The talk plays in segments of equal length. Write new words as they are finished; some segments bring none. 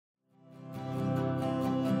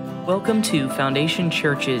Welcome to Foundation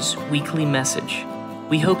Church's weekly message.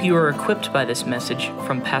 We hope you are equipped by this message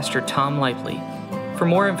from Pastor Tom Lively. For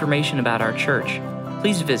more information about our church,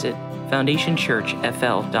 please visit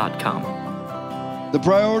foundationchurchfl.com. The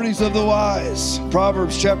priorities of the wise.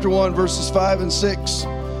 Proverbs chapter 1, verses 5 and 6.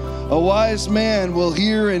 A wise man will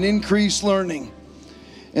hear and increase learning,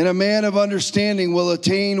 and a man of understanding will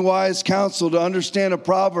attain wise counsel. To understand a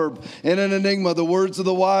proverb and an enigma, the words of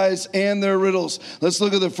the wise and their riddles. Let's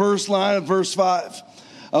look at the first line of verse 5.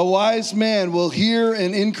 A wise man will hear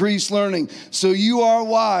and increase learning. So you are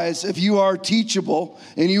wise if you are teachable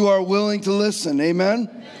and you are willing to listen. Amen?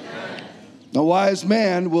 Amen. A wise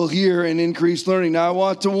man will hear and increase learning. Now I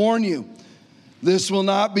want to warn you, this will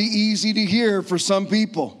not be easy to hear for some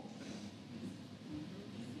people.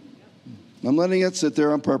 I'm letting it sit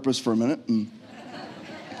there on purpose for a minute.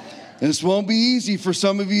 This won't be easy for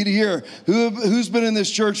some of you to hear. Who's been in this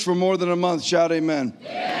church for more than a month? Shout amen.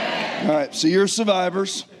 Yeah. All right, so you're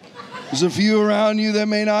survivors. There's a few around you that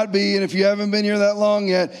may not be, and if you haven't been here that long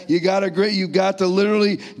yet, you got to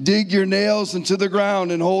literally dig your nails into the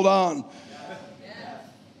ground and hold on.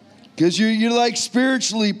 Because you're like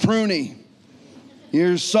spiritually pruny.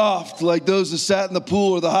 You're soft like those that sat in the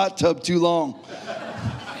pool or the hot tub too long.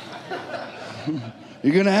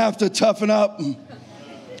 You're going to have to toughen up.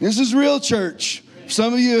 This is real church.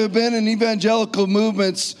 Some of you have been in evangelical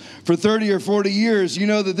movements for 30 or 40 years. You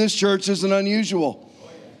know that this church isn't unusual.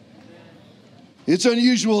 It's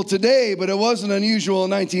unusual today, but it wasn't unusual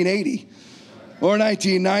in 1980 or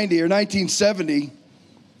 1990 or 1970.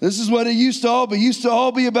 This is what it used to all be. It used to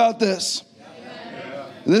all be about this.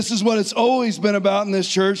 This is what it's always been about in this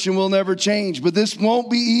church and will never change. But this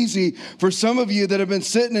won't be easy for some of you that have been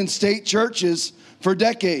sitting in state churches for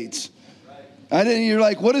decades. You're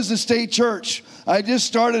like, what is a state church? I just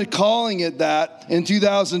started calling it that in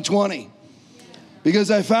 2020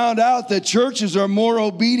 because I found out that churches are more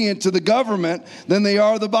obedient to the government than they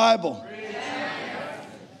are the Bible.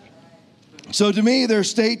 So to me, they're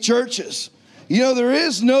state churches. You know, there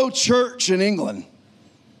is no church in England.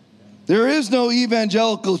 There is no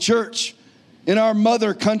evangelical church in our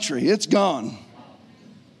mother country. It's gone.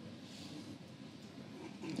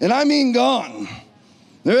 And I mean gone.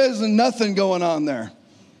 There isn't nothing going on there.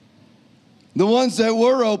 The ones that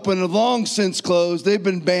were open have long since closed. They've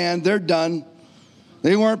been banned. They're done.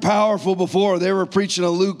 They weren't powerful before. They were preaching a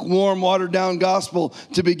lukewarm, watered-down gospel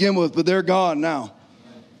to begin with, but they're gone now.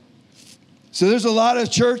 So there's a lot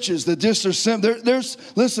of churches that just are simple.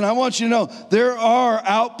 Listen, I want you to know, there are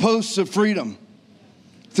outposts of freedom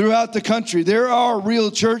throughout the country. There are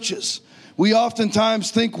real churches. We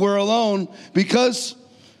oftentimes think we're alone because,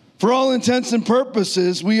 for all intents and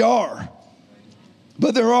purposes, we are.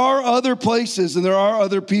 But there are other places and there are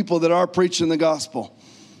other people that are preaching the gospel.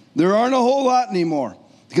 There aren't a whole lot anymore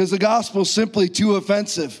because the gospel is simply too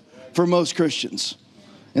offensive for most Christians.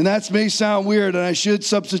 And that may sound weird, and I should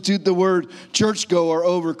substitute the word churchgoer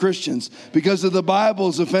over Christians. Because if the Bible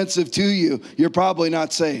is offensive to you, you're probably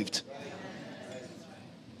not saved.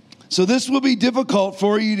 So this will be difficult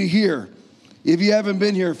for you to hear if you haven't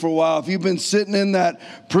been here for a while. If you've been sitting in that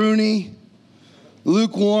pruny,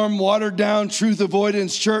 lukewarm, watered-down, truth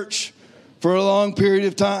avoidance church for a long period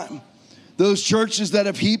of time. Those churches that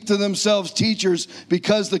have heaped to themselves teachers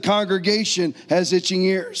because the congregation has itching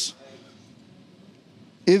ears.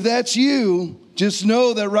 If that's you, just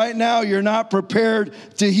know that right now you're not prepared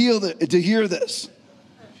to hear this.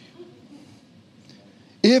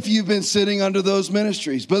 If you've been sitting under those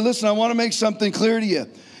ministries. But listen, I want to make something clear to you.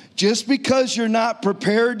 Just because you're not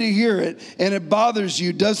prepared to hear it and it bothers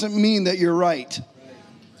you doesn't mean that you're right.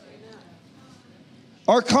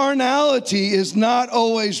 Our carnality is not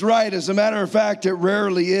always right. As a matter of fact, it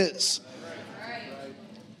rarely is.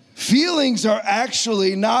 Feelings are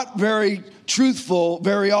actually not very truthful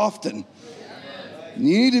very often.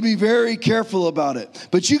 You need to be very careful about it.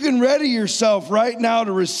 But you can ready yourself right now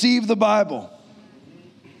to receive the Bible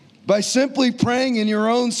by simply praying in your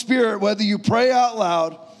own spirit, whether you pray out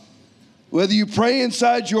loud, whether you pray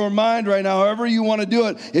inside your mind right now, however you want to do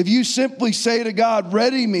it. If you simply say to God,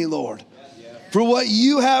 ready me, Lord, for what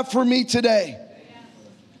you have for me today.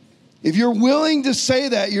 If you're willing to say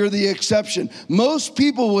that, you're the exception. Most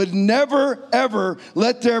people would never, ever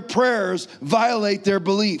let their prayers violate their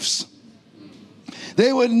beliefs.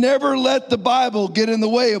 They would never let the Bible get in the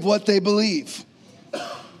way of what they believe.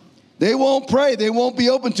 They won't pray. They won't be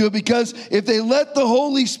open to it because if they let the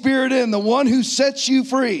Holy Spirit in, the one who sets you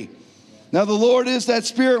free. Now the Lord is that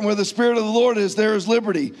Spirit, and where the Spirit of the Lord is, there is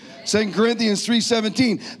liberty. 2 Corinthians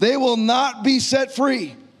 3:17. They will not be set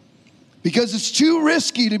free. Because it's too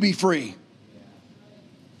risky to be free.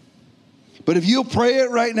 But if you'll pray it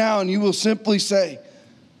right now and you will simply say,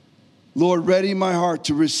 Lord, ready my heart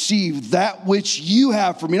to receive that which you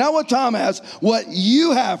have for me. Not what Tom has, what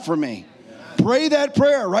you have for me. Pray that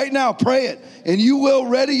prayer right now. Pray it. And you will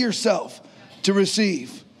ready yourself to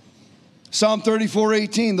receive. Psalm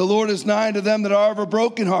 34:18, the Lord is nigh to them that are of a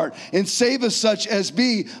broken heart, and saveth such as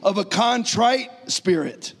be of a contrite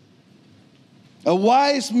spirit. A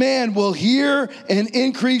wise man will hear and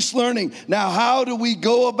increase learning. Now, how do we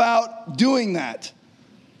go about doing that?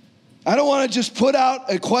 I don't want to just put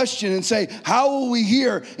out a question and say, how will we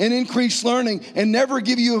hear and increase learning, and never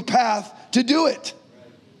give you a path to do it?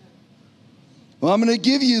 Well, I'm going to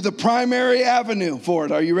give you the primary avenue for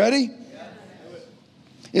it. Are you ready?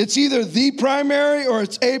 It's either the primary or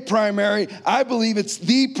it's a primary. I believe it's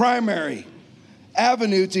the primary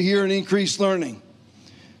avenue to hear and increase learning.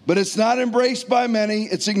 But it's not embraced by many,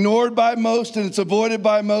 it's ignored by most, and it's avoided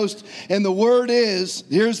by most. And the word is,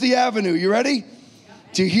 here's the avenue. You ready?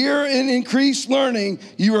 To hear and increase learning,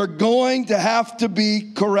 you are going to have to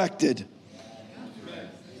be corrected.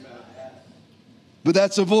 But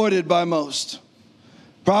that's avoided by most.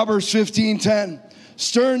 Proverbs 15:10,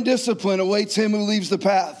 stern discipline awaits him who leaves the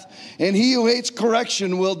path, and he who hates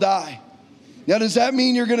correction will die. Now, does that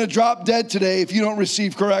mean you're going to drop dead today if you don't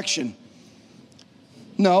receive correction?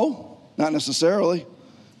 No, not necessarily.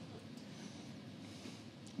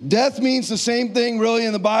 Death means the same thing really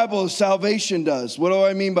in the Bible as salvation does. What do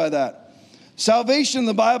I mean by that? Salvation in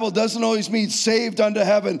the Bible doesn't always mean saved unto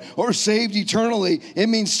heaven or saved eternally. It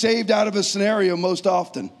means saved out of a scenario most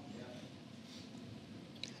often.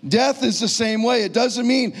 Death is the same way. It doesn't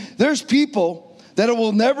mean there's people that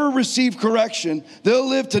will never receive correction. They'll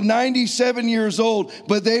live to 97 years old,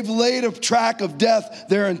 but they've laid a track of death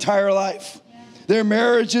their entire life. Their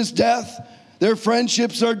marriage is death. Their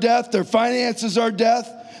friendships are death. Their finances are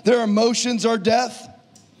death. Their emotions are death.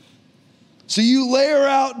 So you layer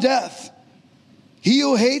out death. He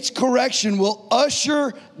who hates correction will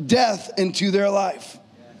usher death into their life.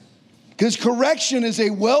 Because correction is a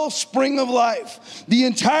wellspring of life. The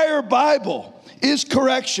entire Bible is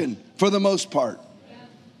correction for the most part,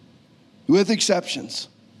 with exceptions.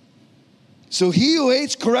 So he who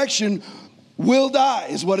hates correction will die,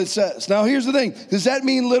 is what it says. Now here's the thing. Does that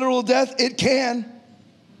mean literal death? It can.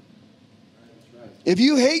 If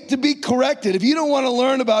you hate to be corrected, if you don't want to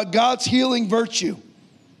learn about God's healing virtue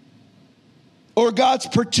or God's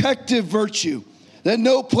protective virtue, that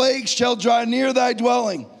no plague shall draw near thy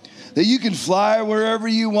dwelling, that you can fly wherever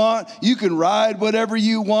you want, you can ride whatever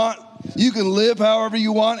you want, you can live however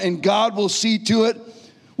you want, and God will see to it.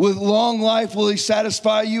 With long life will he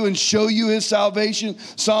satisfy you and show you his salvation.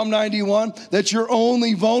 Psalm 91, that your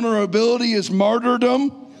only vulnerability is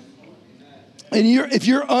martyrdom. And if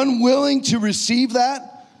you're unwilling to receive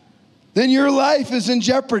that, then your life is in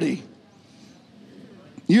jeopardy.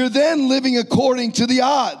 You're then living according to the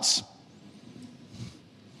odds.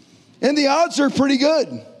 And the odds are pretty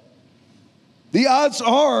good. The odds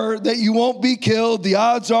are that you won't be killed. The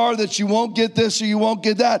odds are that you won't get this or you won't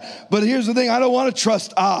get that. But here's the thing, I don't want to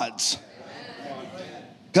trust odds.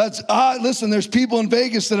 Because, listen, there's people in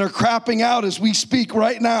Vegas that are crapping out as we speak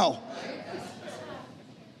right now.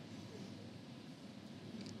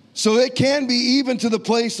 So it can be even to the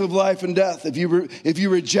place of life and death if you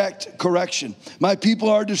reject correction. My people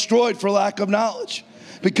are destroyed for lack of knowledge.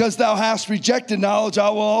 Because thou hast rejected knowledge, I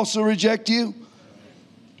will also reject you.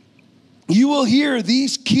 You will hear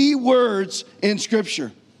these key words in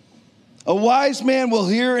Scripture. A wise man will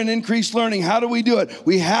hear and increase learning. How do we do it?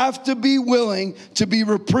 We have to be willing to be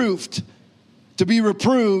reproved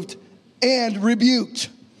and rebuked.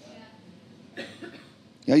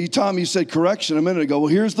 Yeah, Tom, you said correction a minute ago. Well,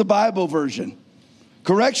 here's the Bible version.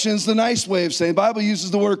 Correction is the nice way of saying. The Bible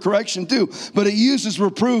uses the word correction too, but it uses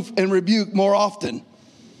reproof and rebuke more often.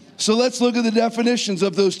 So let's look at the definitions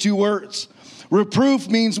of those two words. Reproof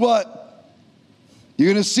means what?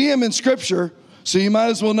 You're going to see them in Scripture, so you might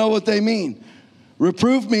as well know what they mean.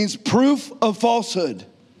 Reproof means proof of falsehood.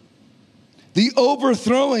 The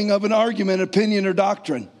overthrowing of an argument, opinion, or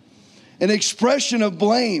doctrine. An expression of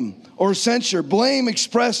blame or censure. Blame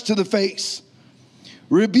expressed to the face.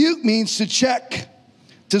 Rebuke means to check,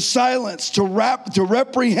 to silence, to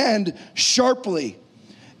reprehend sharply.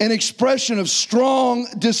 An expression of strong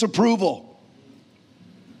disapproval.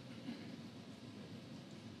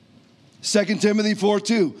 2 Timothy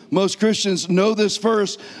 4:2. Most Christians know this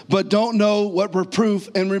verse, but don't know what reproof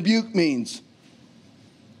and rebuke means.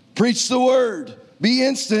 Preach the word. Be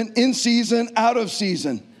instant, in season, out of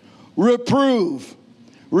season. Reprove,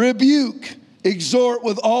 rebuke, exhort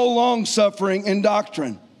with all long suffering and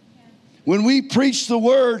doctrine. When we preach the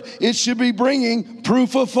word, it should be bringing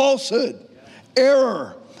proof of falsehood.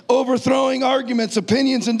 error, overthrowing arguments,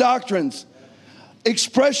 opinions, and doctrines,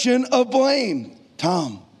 expression of blame.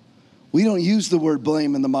 Tom, we don't use the word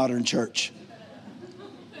blame in the modern church.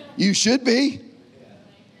 You should be.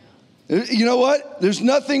 You know what? There's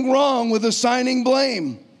nothing wrong with assigning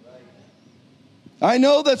blame. I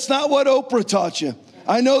know that's not what Oprah taught you.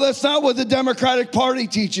 I know that's not what the Democratic Party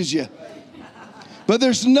teaches you. But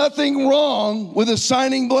there's nothing wrong with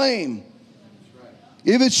assigning blame.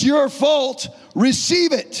 If it's your fault,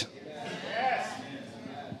 receive it.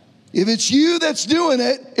 If it's you that's doing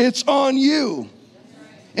it, it's on you.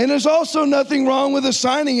 And there's also nothing wrong with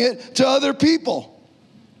assigning it to other people.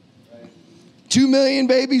 2 million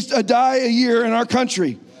babies die a year in our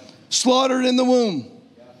country, slaughtered in the womb.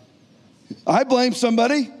 I blame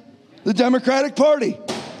somebody, the Democratic Party.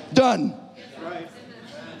 Done.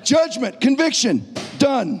 Judgment, conviction,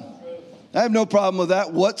 done. I have no problem with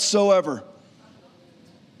that whatsoever.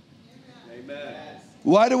 Amen.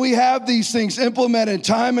 Why do we have these things implemented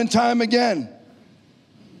time and time again?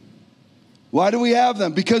 Why do we have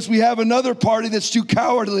them? Because we have another party that's too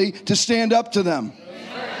cowardly to stand up to them.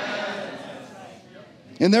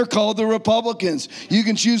 And they're called the Republicans. You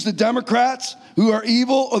can choose the Democrats who are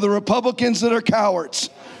evil or the Republicans that are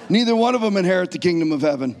cowards. Neither one of them inherit the kingdom of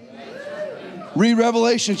heaven. Read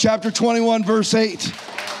Revelation chapter 21, verse 8.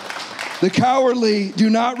 The cowardly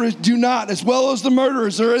do not, as well as the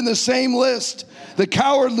murderers are in the same list. The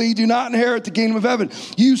cowardly do not inherit the kingdom of heaven.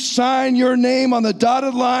 You sign your name on the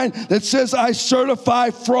dotted line that says, I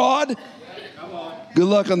certify fraud. Good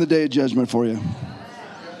luck on the day of judgment for you.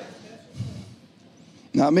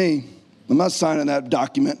 Not me. I'm not signing that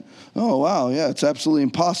document. Oh, wow, yeah, it's absolutely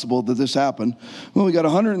impossible that this happened. Well, we got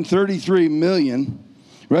 133 million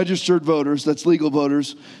registered voters, that's legal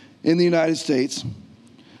voters, in the United States.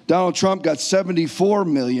 Donald Trump got 74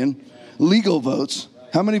 million legal votes.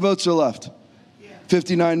 How many votes are left?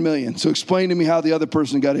 59 million. So explain to me how the other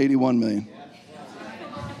person got 81 million.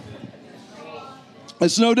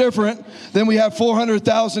 It's no different than we have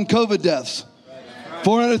 400,000 COVID deaths.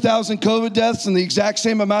 400,000 COVID deaths and the exact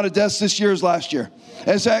same amount of deaths this year as last year.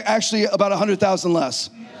 It's actually about 100,000 less.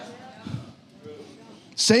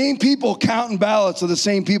 Same people counting ballots are the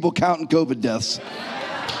same people counting COVID deaths.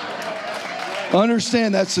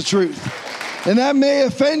 Understand that's the truth. And that may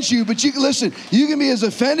offend you, but you can listen, you can be as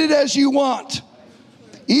offended as you want.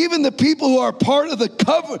 Even the people who are part of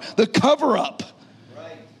the cover-up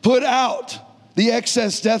put out the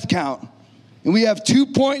excess death count. And we have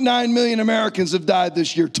 2.9 million Americans have died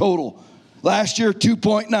this year total. Last year,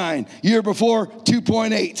 2.9. Year before,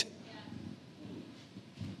 2.8.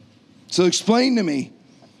 So explain to me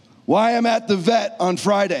why I'm at the vet on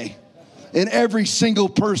Friday and every single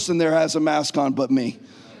person there has a mask on but me,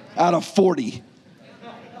 out of 40.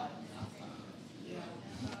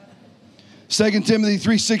 2 Timothy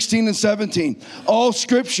 3:16 and 17. All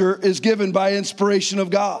scripture is given by inspiration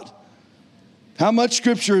of God. How much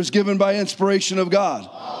scripture is given by inspiration of God?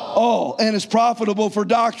 All. And is profitable for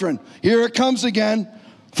doctrine. Here it comes again.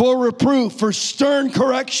 For reproof, for stern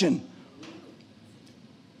correction.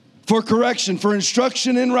 For correction, for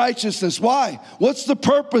instruction in righteousness. Why? What's the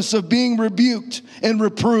purpose of being rebuked and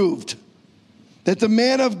reproved? That the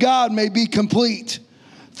man of God may be complete,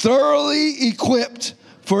 thoroughly equipped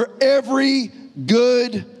for every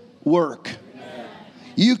good work.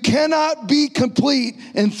 You cannot be complete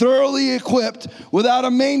and thoroughly equipped without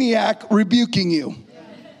a maniac rebuking you.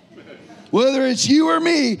 Whether it's you or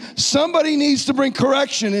me, somebody needs to bring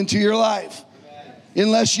correction into your life.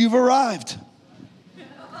 Unless you've arrived.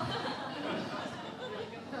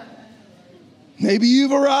 Maybe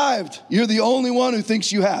you've arrived. You're the only one who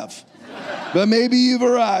thinks you have. But maybe you've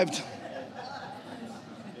arrived.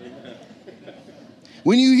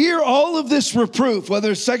 When you hear all of this reproof,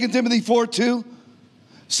 whether it's 2 Timothy 4:2,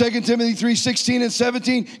 2 Timothy 3:16 and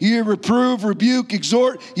 17, you hear reprove, rebuke,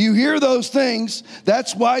 exhort. You hear those things.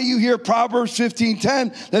 That's why you hear Proverbs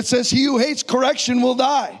 15:10 that says, he who hates correction will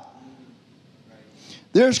die.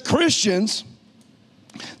 There's Christians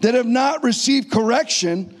that have not received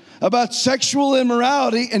correction about sexual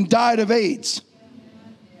immorality and died of AIDS.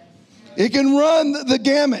 It can run the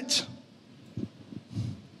gamut.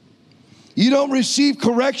 You don't receive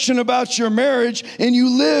correction about your marriage and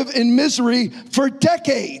you live in misery for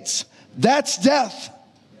decades. That's death.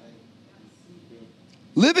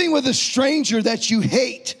 Living with a stranger that you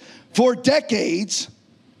hate for decades,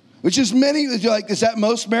 which is many, like, is that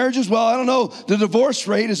most marriages? Well, I don't know. The divorce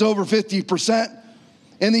rate is over 50%.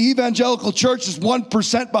 And the evangelical church is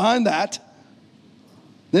 1% behind that.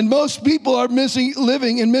 Then most people are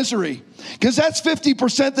living in misery. Because that's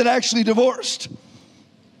 50% that actually divorced.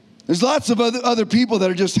 There's lots of other people that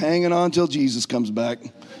are just hanging on till Jesus comes back.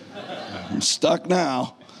 I'm stuck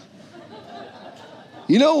now.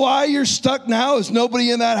 You know why you're stuck now? Is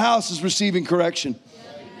nobody in that house is receiving correction.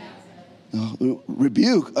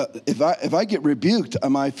 Rebuke. If I get rebuked,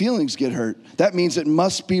 my feelings get hurt. That means it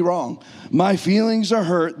must be wrong. My feelings are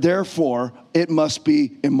hurt, therefore it must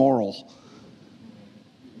be immoral.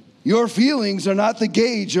 Your feelings are not the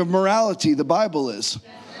gauge of morality. The Bible is.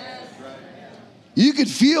 You could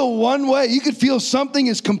feel one way. You could feel something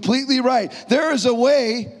is completely right. There is a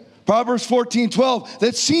way, Proverbs 14:12,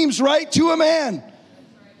 that seems right to a man.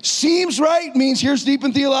 Seems right means, here's deep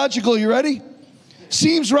and theological. You ready?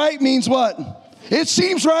 Seems right means what? It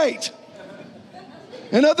seems right.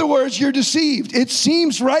 In other words, you're deceived. It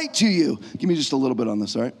seems right to you. Give me just a little bit on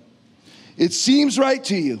this, all right? It seems right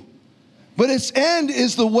to you. But its end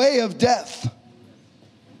is the way of death.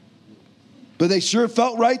 But they sure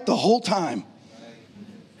felt right the whole time.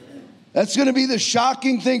 That's going to be the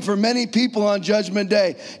shocking thing for many people on Judgment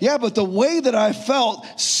Day. Yeah, but the way that I felt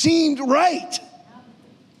seemed right.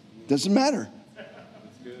 Doesn't matter.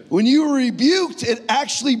 When you were rebuked, it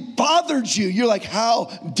actually bothered you. You're like, how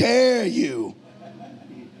dare you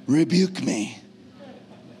rebuke me?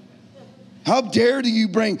 How dare do you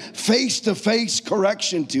bring face-to-face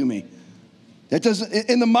correction to me? That doesn't,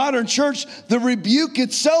 in the modern church, the rebuke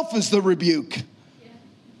itself is the rebuke.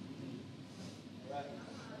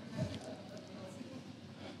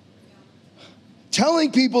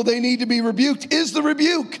 Telling people they need to be rebuked is the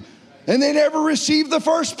rebuke. And they never receive the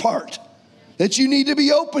first part, that you need to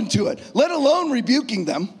be open to it, let alone rebuking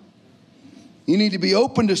them. You need to be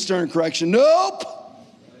open to stern correction. Nope.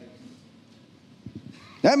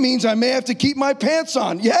 That means I may have to keep my pants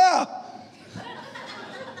on. Yeah.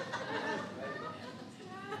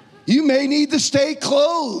 You may need to stay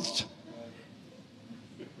clothed.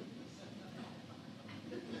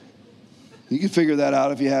 You can figure that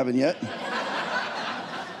out if you haven't yet.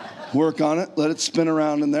 Work on it. Let it spin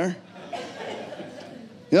around in there.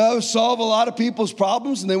 You know, that would solve a lot of people's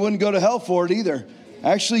problems, and they wouldn't go to hell for it either.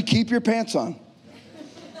 Actually, keep your pants on.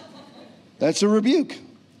 That's a rebuke.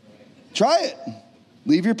 Try it.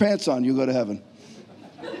 Leave your pants on. You'll go to heaven.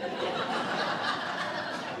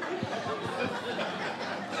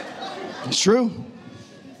 It's true.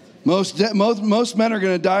 Most men are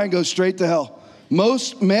going to die and go straight to hell.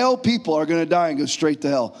 Most male people are going to die and go straight to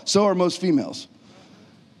hell. So are most females.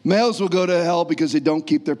 Males will go to hell because they don't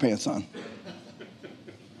keep their pants on.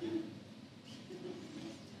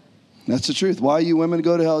 That's the truth. Why you women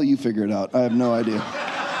go to hell, you figure it out. I have no idea.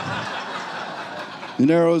 The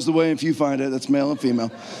narrow is the way, and few find it. That's male and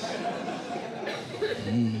female.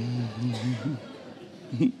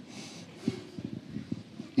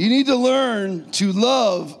 You need to learn to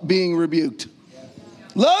love being rebuked.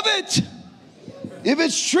 Love it. If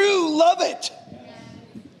it's true, love it.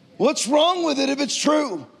 What's wrong with it if it's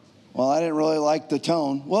true? Well, I didn't really like the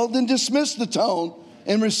tone. Well, then dismiss the tone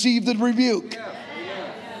and receive the rebuke.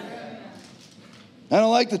 I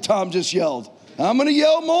don't like that Tom just yelled. I'm going to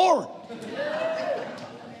yell more.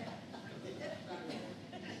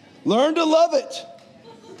 Learn to love it.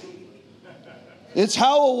 It's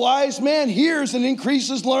how a wise man hears and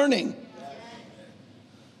increases learning.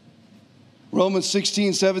 Romans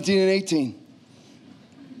 16, 17, and 18.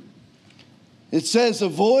 It says,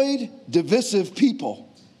 avoid divisive people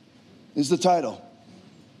is the title.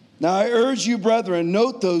 Now I urge you, brethren,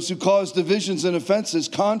 note those who cause divisions and offenses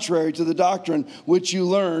contrary to the doctrine which you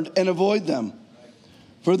learned, and avoid them.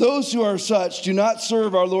 For those who are such do not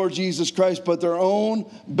serve our Lord Jesus Christ, but their own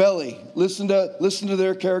belly. Listen to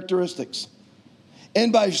their characteristics.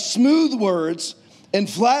 And by smooth words and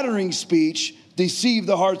flattering speech deceive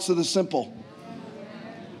the hearts of the simple.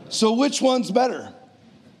 So which one's better?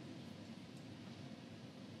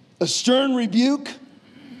 A stern rebuke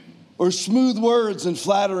or smooth words and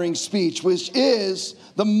flattering speech, which is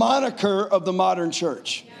the moniker of the modern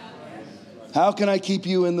church? How can I keep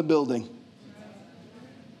you in the building?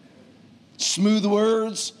 Smooth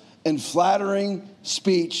words and flattering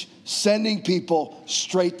speech, sending people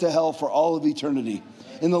straight to hell for all of eternity.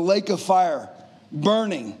 In the lake of fire,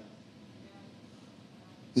 burning,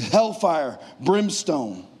 hellfire,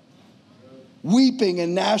 brimstone, weeping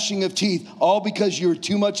and gnashing of teeth, all because you're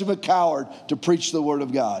too much of a coward to preach the word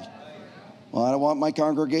of God. Well, I don't want my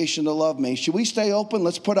congregation to love me. Should we stay open?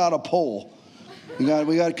 Let's put out a poll. We got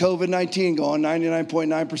COVID-19 going,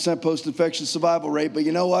 99.9% post-infection survival rate. But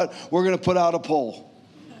you know what? We're going to put out a poll.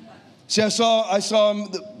 See, I saw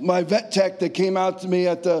my vet tech that came out to me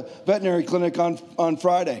at the veterinary clinic on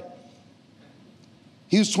Friday.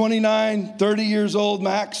 He was 29, 30 years old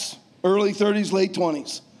max, early 30s, late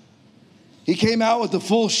 20s. He came out with the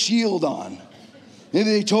full shield on. Maybe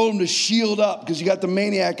they told him to shield up because you got the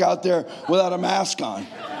maniac out there without a mask on.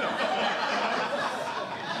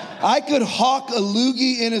 I could hawk a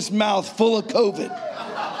loogie in his mouth full of COVID.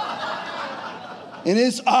 And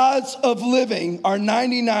his odds of living are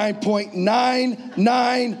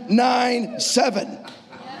 99.9997.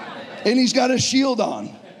 And he's got a shield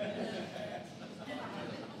on.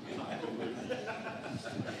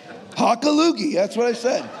 Hawk a loogie, that's what I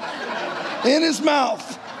said. In his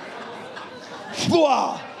mouth.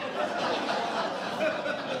 Blah.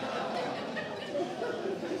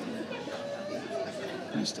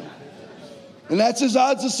 And that's his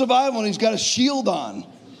odds of survival, and he's got a shield on.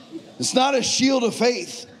 It's not a shield of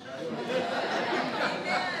faith.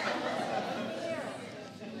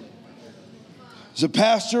 There's a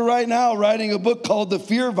pastor right now writing a book called The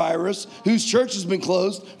Fear Virus, whose church has been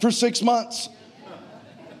closed for 6 months.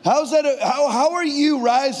 How are you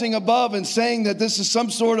rising above and saying that this is some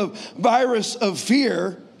sort of virus of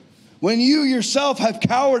fear when you yourself have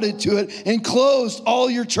cowered to it and closed all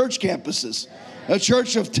your church campuses? A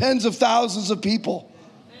church of tens of thousands of people.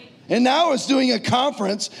 And now it's doing a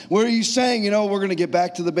conference where he's saying, we're going to get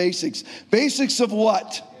back to the basics. Basics of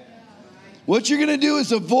what? What you're going to do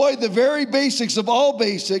is avoid the very basics of all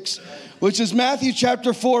basics, which is Matthew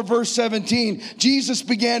chapter 4, verse 17. Jesus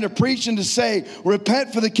began to preach and to say,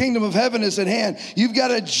 repent for the kingdom of heaven is at hand. You've got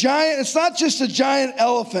a giant, it's not just a giant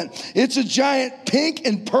elephant. It's a giant pink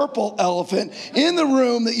and purple elephant in the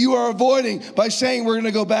room that you are avoiding by saying we're going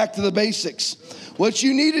to go back to the basics. What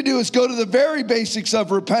you need to do is go to the very basics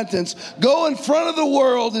of repentance. Go in front of the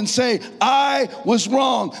world and say, I was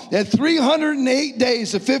wrong. At 308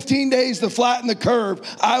 days, the 15 days to flatten the curve,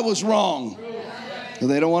 I was wrong.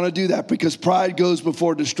 They don't want to do that because pride goes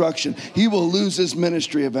before destruction. He will lose his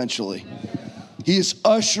ministry eventually. He is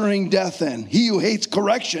ushering death in. He who hates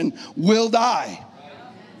correction will die.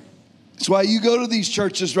 That's why you go to these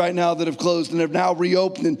churches right now that have closed and have now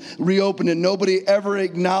reopened and nobody ever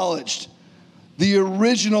acknowledged the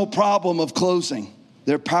original problem of closing.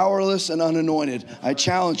 They're powerless and unanointed. I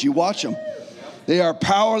challenge you, watch them. They are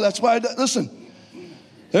powerless. That's why, listen,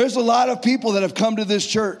 there's a lot of people that have come to this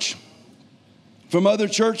church from other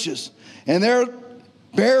churches, and they're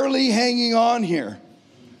barely hanging on here.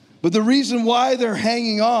 But the reason why they're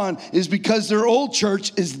hanging on is because their old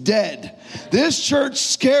church is dead. This church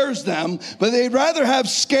scares them, but they'd rather have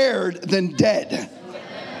scared than dead.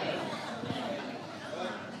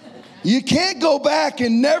 You can't go back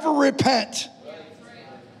and never repent.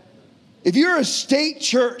 If you're a state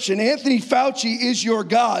church and Anthony Fauci is your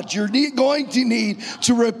God, you're going to need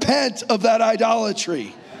to repent of that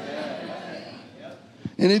idolatry.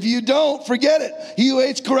 And if you don't, forget it. He who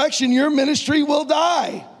hates correction, your ministry will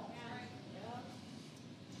die.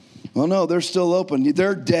 Well, no, they're still open.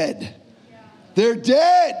 They're dead. They're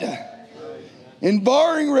dead. And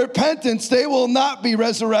barring repentance, they will not be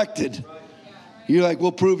resurrected. You're like,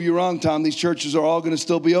 we'll prove you wrong, Tom. These churches are all going to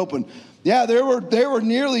still be open. Yeah, they were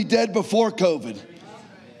nearly dead before COVID.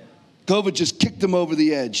 COVID just kicked them over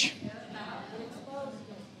the edge.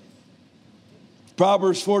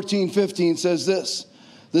 Proverbs 14:15 says this.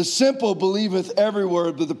 The simple believeth every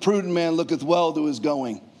word, but the prudent man looketh well to his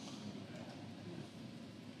going.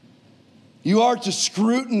 You are to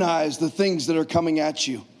scrutinize the things that are coming at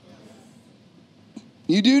you.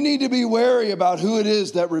 You do need to be wary about who it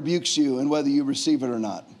is that rebukes you and whether you receive it or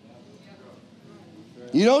not.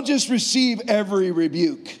 You don't just receive every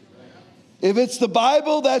rebuke. If it's the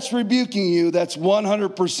Bible that's rebuking you, that's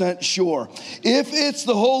 100% sure. If it's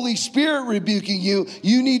the Holy Spirit rebuking you,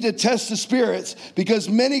 you need to test the spirits, because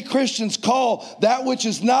many Christians call that which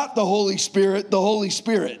is not the Holy Spirit, the Holy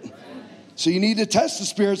Spirit. So you need to test the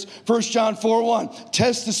spirits. 1 John 4:1,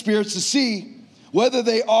 test the spirits to see whether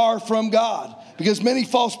they are from God, because many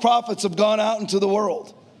false prophets have gone out into the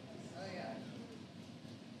world.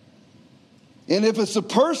 And if it's a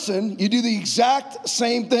person, you do the exact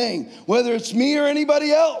same thing, whether it's me or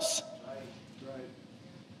anybody else.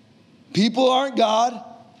 People aren't God.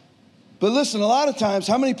 But listen, a lot of times,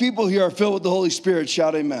 how many people here are filled with the Holy Spirit?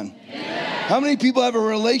 Shout amen. Amen. How many people have a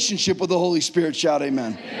relationship with the Holy Spirit? Shout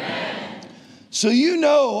amen. Amen. So you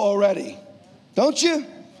know already, don't you?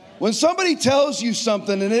 When somebody tells you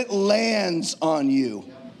something and it lands on you,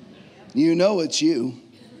 you know it's you.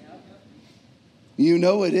 You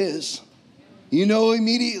know it is. You know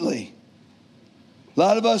immediately. A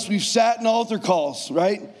lot of us, we've sat in altar calls,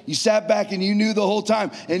 right? You sat back and you knew the whole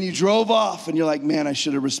time, and you drove off and you're like, man, I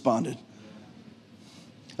should have responded.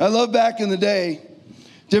 I love back in the day,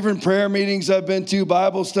 different prayer meetings I've been to,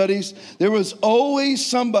 Bible studies, there was always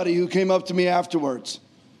somebody who came up to me afterwards.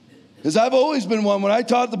 Because I've always been one. When I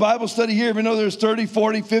taught the Bible study here, even though there's 30,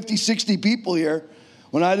 40, 50, 60 people here,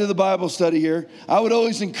 when I did the Bible study here, I would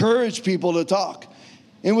always encourage people to talk.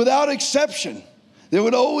 And without exception, there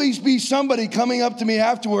would always be somebody coming up to me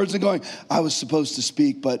afterwards and going, I was supposed to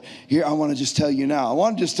speak, but here, I want to just tell you now. I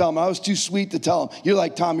want to just tell them I was too sweet to tell them. You're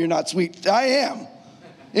like, Tom, you're not sweet. I am,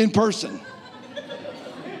 in person.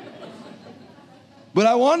 But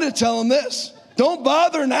I wanted to tell them this. Don't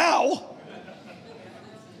bother now.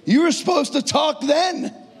 You were supposed to talk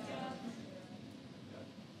then.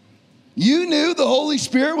 You knew the Holy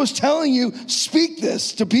Spirit was telling you, speak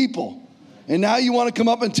this to people. And now you want to come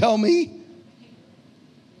up and tell me?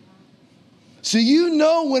 So you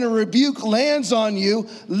know when a rebuke lands on you,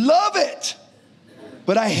 love it.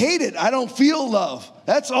 But I hate it. I don't feel love.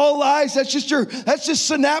 That's all lies. That's just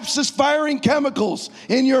synapses firing chemicals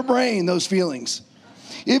in your brain, those feelings.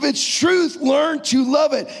 If it's truth, learn to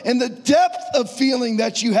love it. And the depth of feeling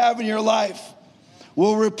that you have in your life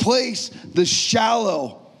will replace the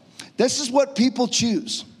shallow. This is what people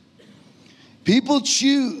choose. People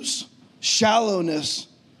choose shallowness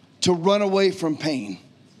to run away from pain,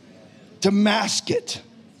 to mask it.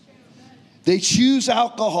 They choose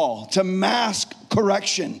alcohol to mask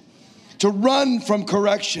correction, to run from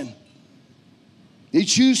correction. They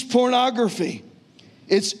choose pornography.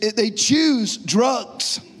 They choose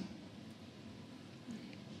drugs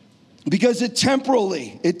because it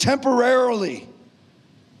temporarily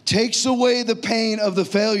takes away the pain of the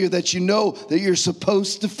failure that you know that you're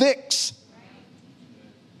supposed to fix.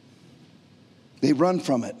 They run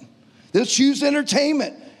from it. They'll choose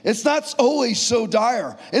entertainment. It's not always so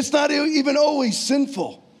dire. It's not even always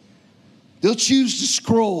sinful. They'll choose to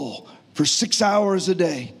scroll for 6 hours a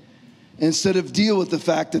day instead of deal with the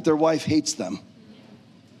fact that their wife hates them.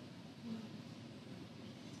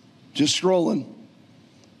 Just scrolling.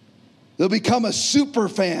 They'll become a super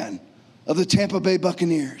fan of the Tampa Bay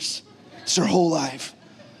Buccaneers. It's their whole life.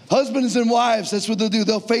 Husbands and wives, that's what they'll do.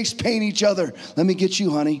 They'll face paint each other. Let me get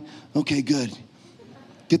you, honey. Okay, good.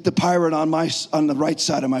 Get the pirate on the right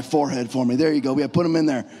side of my forehead for me. There you go. We have put them in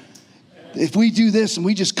there. If we do this and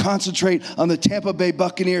we just concentrate on the Tampa Bay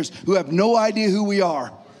Buccaneers, who have no idea who we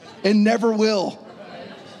are and never will.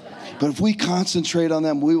 But if we concentrate on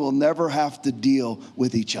them, we will never have to deal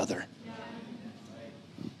with each other.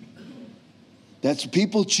 That's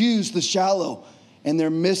people choose the shallow, and they're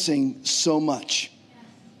missing so much.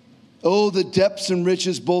 Oh, the depths and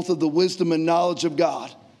riches both of the wisdom and knowledge of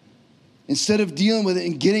God. Instead of dealing with it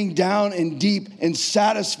and getting down and deep and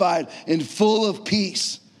satisfied and full of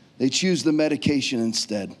peace, they choose the medication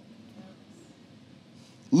instead.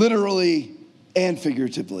 Literally and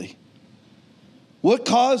figuratively. What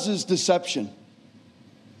causes deception?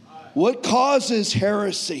 What causes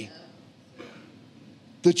heresy?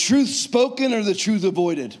 The truth spoken or the truth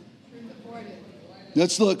avoided?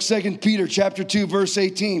 Let's look, 2 Peter chapter 2, verse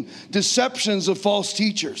 18. Deceptions of false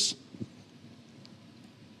teachers.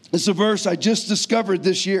 It's a verse I just discovered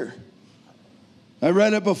this year. I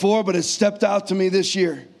read it before, but it stepped out to me this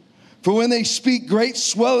year. For when they speak great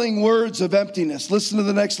swelling words of emptiness. Listen to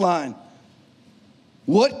the next line.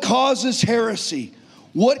 What causes heresy?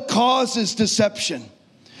 What causes deception?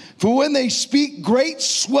 For when they speak great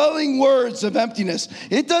swelling words of emptiness.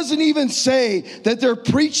 It doesn't even say that they're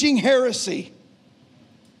preaching heresy.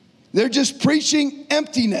 They're just preaching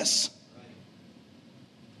emptiness.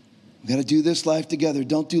 We've got to do this life together.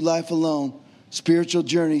 Don't do life alone. Spiritual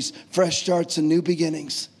journeys, fresh starts, and new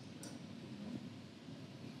beginnings.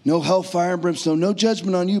 No hellfire and brimstone. No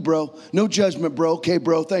judgment on you, bro. No judgment, bro. Okay,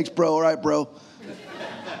 bro. Thanks, bro. All right, bro.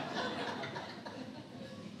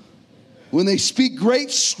 When they speak great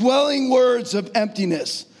swelling words of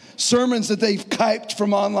emptiness, sermons that they've typed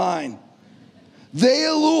from online, they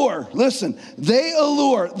allure, listen, they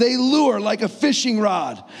lure like a fishing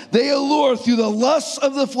rod. They allure through the lusts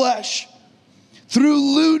of the flesh, through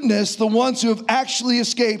lewdness, the ones who have actually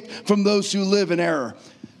escaped from those who live in error.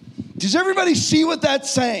 Does everybody see what that's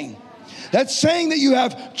saying? That's saying that you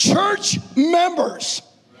have church members,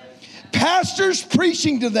 pastors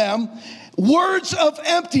preaching to them words of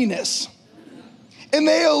emptiness. And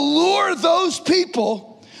they allure those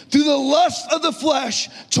people through the lust of the flesh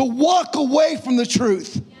to walk away from the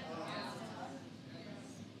truth.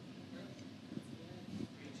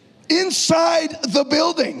 Inside the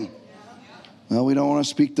building. Well, we don't want to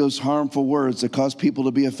speak those harmful words that cause people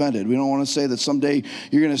to be offended. We don't want to say that someday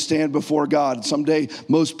you're going to stand before God. Someday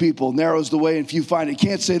most people narrows the way and few find it. You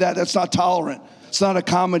can't say that. That's not tolerant. It's not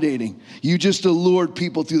accommodating. You just allured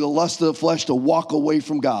people through the lust of the flesh to walk away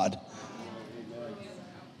from God.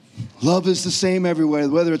 Love is the same everywhere.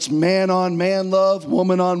 Whether it's man on man love,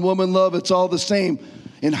 woman on woman love, it's all the same.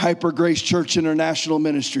 in Hyper Grace Church International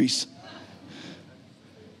Ministries.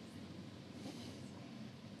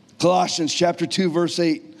 Colossians chapter 2, verse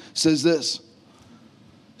 8 says this.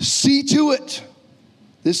 See to it.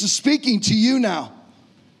 This is speaking to you now.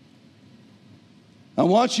 I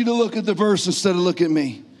want you to look at the verse instead of look at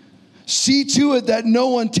me. See to it that no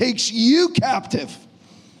one takes you captive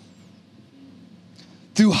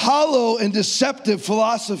through hollow and deceptive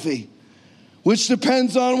philosophy, which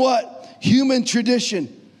depends on what? Human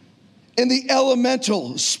tradition and the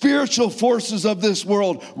elemental spiritual forces of this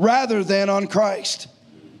world rather than on Christ.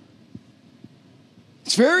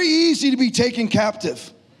 It's very easy to be taken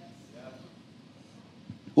captive.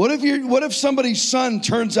 What if somebody's son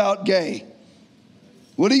turns out gay?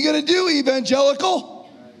 What are you going to do, evangelical?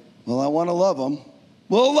 Well, I want to love him.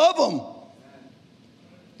 Well, love him.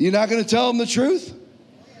 You're not going to tell him the truth?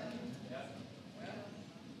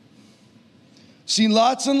 Seen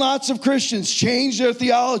lots and lots of Christians change their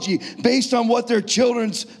theology based on what their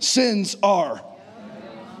children's sins are.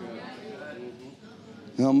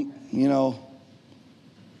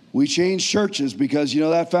 We changed churches because,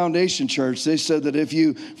 that Foundation Church, they said that if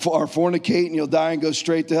you are fornicating, you'll die and go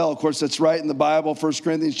straight to hell. Of course, that's right in the Bible, 1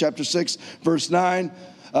 Corinthians chapter 6, verse 9,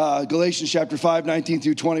 Galatians chapter 5, 19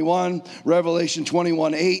 through 21, Revelation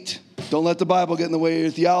 21, 8. Don't let the Bible get in the way of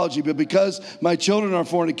your theology. But because my children are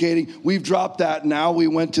fornicating, we've dropped that. Now we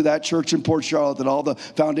went to that church in Port Charlotte that all the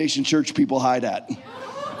Foundation Church people hide at.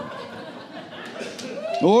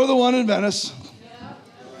 Or the one in Venice.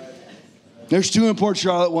 There's two in Port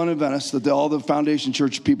Charlotte, one in Venice, that all the Foundation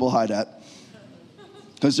Church people hide at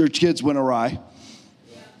because their kids went awry.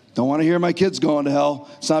 Don't want to hear my kids going to hell.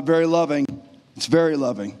 It's not very loving. It's very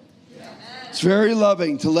loving. It's very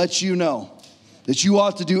loving to let you know that you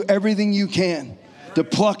ought to do everything you can to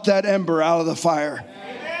pluck that ember out of the fire.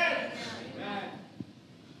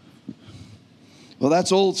 Well,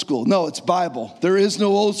 that's old school. No, it's Bible. There is no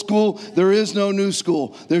old school. There is no new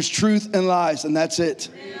school. There's truth and lies, and that's it.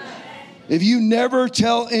 If you never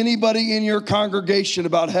tell anybody in your congregation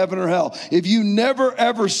about heaven or hell, if you never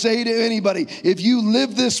ever say to anybody, if you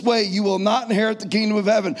live this way, you will not inherit the kingdom of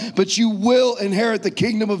heaven, but you will inherit the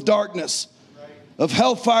kingdom of darkness, of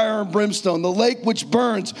hellfire and brimstone, the lake which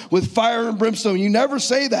burns with fire and brimstone. You never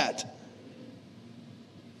say that.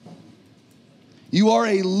 You are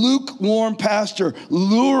a lukewarm pastor,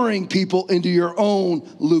 luring people into your own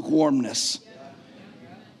lukewarmness.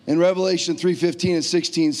 In Revelation 3:15 and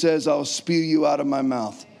 16 says, I'll spew you out of my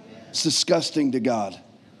mouth. It's disgusting to God.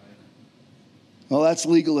 Well, that's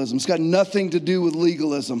legalism. It's got nothing to do with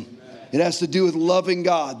legalism. It has to do with loving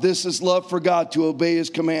God. This is love for God, to obey his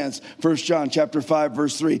commands. 1 John chapter 5,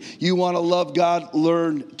 verse 3. You want to love God,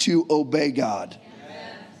 learn to obey God.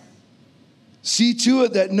 See to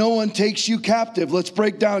it that no one takes you captive. Let's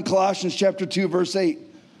break down Colossians chapter 2, verse 8.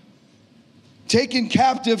 Taken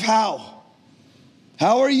captive how?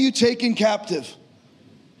 How are you taken captive?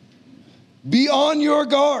 Be on your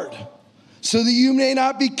guard so that you may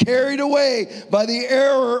not be carried away by the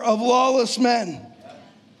error of lawless men.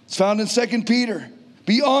 It's found in 2 Peter.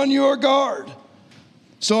 Be on your guard.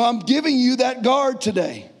 So I'm giving you that guard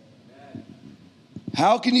today.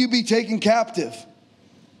 How can you be taken captive?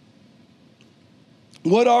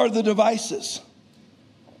 What are the devices?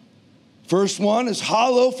 First one is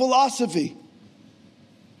hollow philosophy.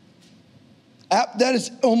 That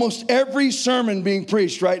is almost every sermon being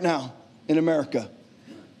preached right now in America.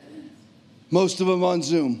 Most of them on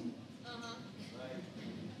Zoom.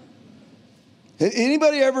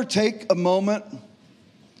 Anybody ever take a moment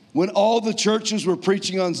when all the churches were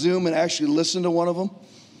preaching on Zoom and actually listen to one of them?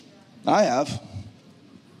 I have.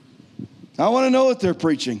 I want to know what they're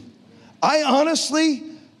preaching.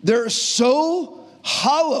 They're so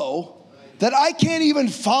hollow that I can't even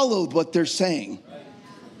follow what they're saying.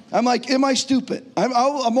 I'm like, am I stupid? I'm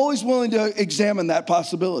always willing to examine that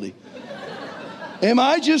possibility. Am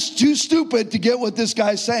I just too stupid to get what this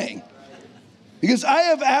guy's saying? Because I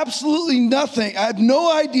have absolutely nothing. I have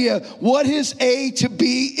no idea what his A to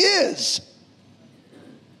B is.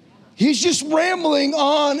 He's just rambling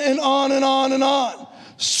on and on and on and on.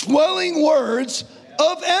 Swelling words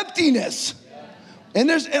of emptiness.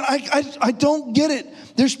 And I don't get it.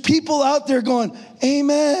 There's people out there going,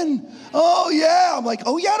 amen. Oh, yeah. I'm like,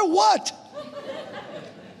 oh, yeah, to what?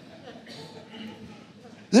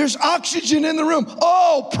 There's oxygen in the room.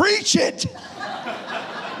 Oh, preach it.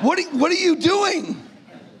 What are you doing?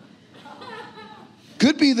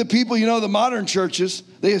 Could be the people, the modern churches,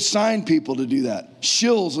 they assign people to do that.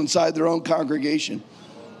 Shills inside their own congregation.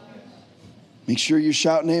 Make sure you're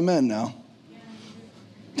shouting amen now.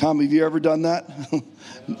 Tom, have you ever done that?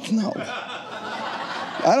 No.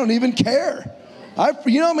 I don't even care.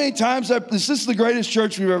 You know how many times this is the greatest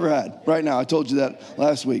church we've ever had right now. I told you that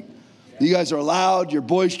last week. You guys are loud, you're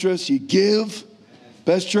boisterous, you give.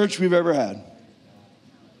 Best church we've ever had.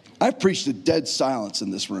 I've preached a dead silence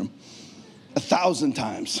in this room 1,000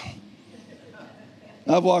 times.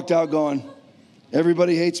 I've walked out going,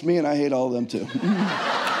 everybody hates me and I hate all of them too.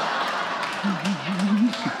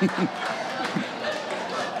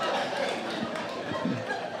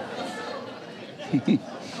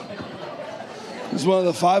 It's one of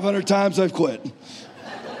the 500 times I've quit.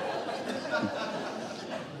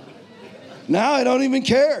 Now I don't even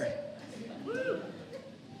care.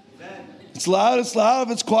 It's loud, it's loud.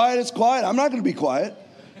 If it's quiet, it's quiet. I'm not going to be quiet.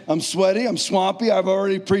 I'm sweaty, I'm swampy. I've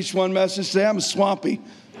already preached one message today. I'm swampy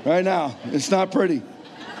right now. It's not pretty.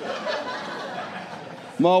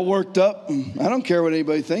 I'm all worked up. I don't care what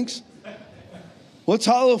anybody thinks. What's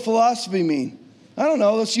hollow philosophy mean? I don't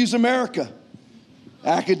know. Let's use America.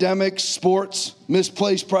 Academics, sports,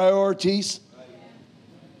 misplaced priorities.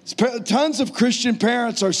 Tons of Christian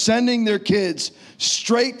parents are sending their kids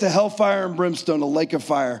straight to hellfire and brimstone, a lake of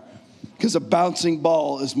fire, because a bouncing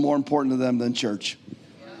ball is more important to them than church.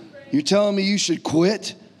 You're telling me you should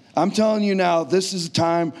quit? I'm telling you now, this is a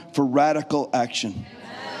time for radical action.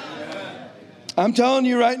 I'm telling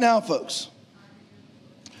you right now, folks,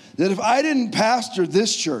 that if I didn't pastor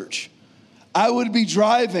this church, I would be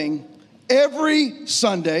driving every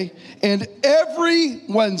Sunday and every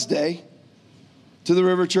Wednesday to the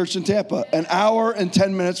River Church in Tampa, an hour and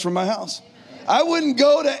 10 minutes from my house. I wouldn't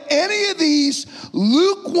go to any of these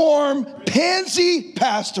lukewarm, pansy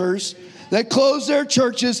pastors that close their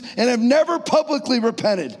churches and have never publicly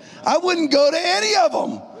repented. I wouldn't go to any of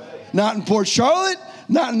them. Not in Port Charlotte,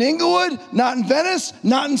 not in Inglewood, not in Venice,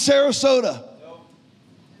 not in Sarasota.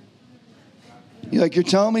 You're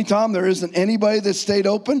telling me, Tom, there isn't anybody that stayed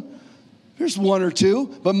open? There's one or two,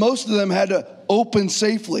 but most of them had to open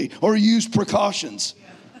safely or use precautions.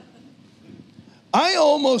 I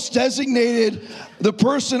almost designated the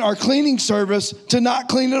person, our cleaning service, to not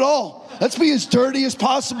clean at all. Let's be as dirty as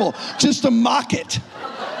possible, just to mock it.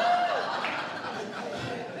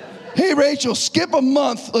 Hey, Rachel, skip a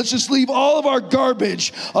month. Let's just leave all of our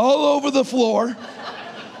garbage all over the floor.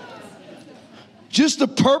 Just to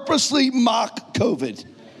purposely mock COVID.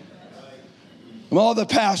 And all the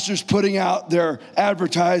pastors putting out their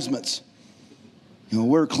advertisements.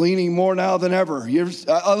 We're cleaning more now than ever.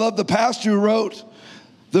 I love the pastor who wrote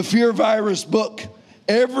the Fear Virus book.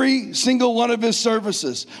 Every single one of his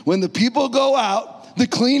services, when the people go out, the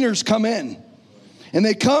cleaners come in. And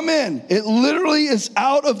they come in. It literally is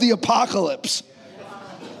out of the apocalypse.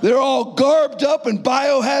 They're all garbed up in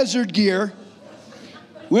biohazard gear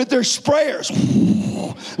with their sprayers,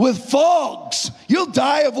 with fogs. You'll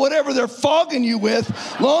die of whatever they're fogging you with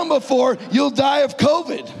long before you'll die of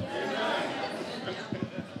COVID.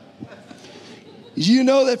 You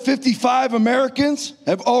know that 55 Americans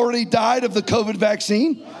have already died of the COVID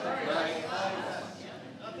vaccine?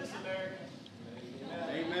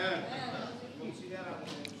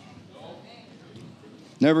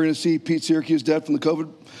 Never going to see Pete Syracuse dead from the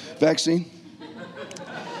COVID vaccine?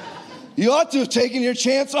 You ought to have taken your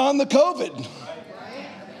chance on the COVID.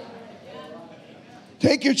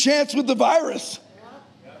 Take your chance with the virus.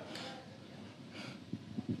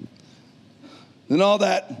 And all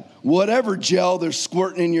that whatever gel they're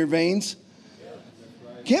squirting in your veins.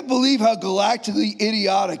 Can't believe how galactically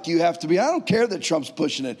idiotic you have to be. I don't care that Trump's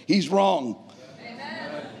pushing it. He's wrong.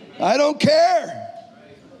 I don't care.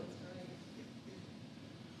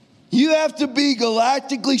 You have to be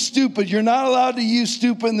galactically stupid. You're not allowed to use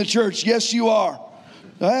stupid in the church. Yes, you are.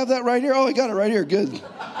 Do I have that right here? Oh, I got it right here. Good.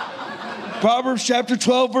 Proverbs chapter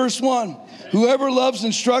 12, verse 1. Whoever loves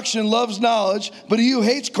instruction loves knowledge, but he who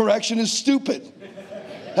hates correction is stupid.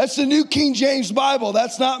 That's the New King James Bible.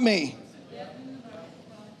 That's not me.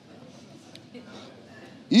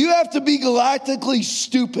 You have to be galactically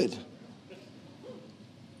stupid.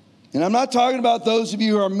 And I'm not talking about those of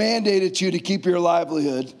you who are mandated to keep your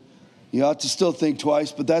livelihood. You ought to still think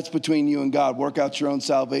twice, but that's between you and God. Work out your own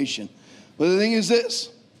salvation. But the thing is this.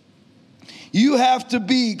 You have to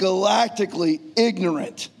be galactically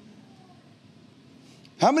ignorant.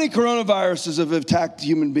 How many coronaviruses have attacked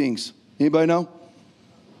human beings? Anybody know?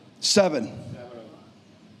 7.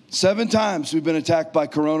 7 times we've been attacked by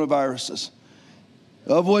coronaviruses,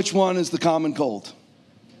 of which one is the common cold.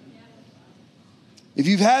 If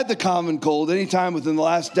you've had the common cold any time within the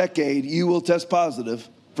last decade, you will test positive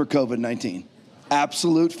for COVID-19.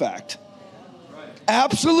 Absolute fact.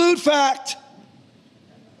 Absolute fact.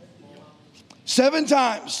 7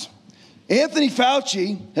 times. Anthony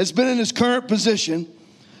Fauci has been in his current position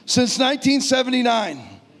since 1979.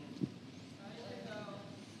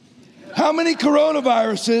 How many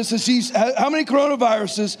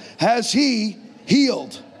coronaviruses has he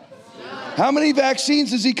healed? How many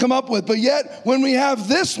vaccines has he come up with? But yet, when we have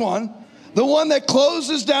this one, the one that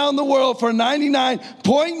closes down the world for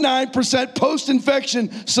 99.9%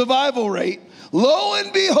 post-infection survival rate, lo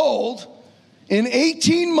and behold, in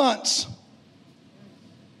 18 months,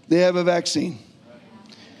 they have a vaccine.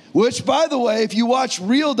 Which, by the way, if you watch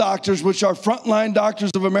Real Doctors, which are Frontline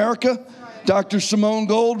Doctors of America, Dr. Simone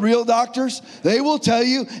Gold, Real Doctors, they will tell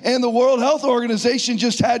you, and the World Health Organization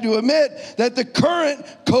just had to admit that the current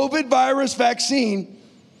COVID virus vaccine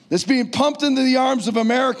that's being pumped into the arms of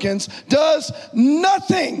Americans does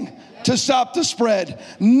nothing to stop the spread.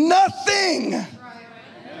 Nothing.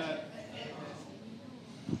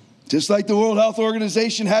 Just like the World Health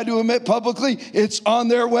Organization had to admit publicly, it's on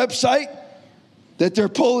their website, that their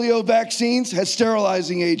polio vaccines had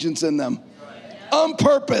sterilizing agents in them. On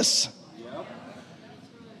purpose.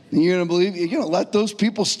 And you're going to let those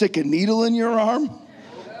people stick a needle in your arm?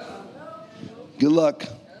 Good luck.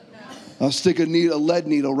 I'll stick a lead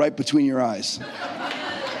needle right between your eyes.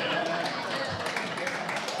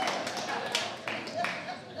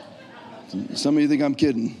 Some of you think I'm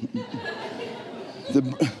kidding.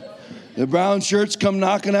 The brown shirts come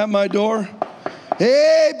knocking at my door.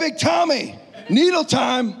 Hey, Big Tommy, needle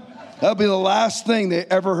time. That'll be the last thing they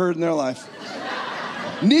ever heard in their life.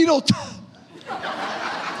 Needle time.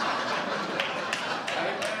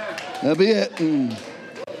 That'll be it.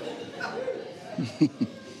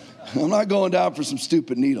 I'm not going down for some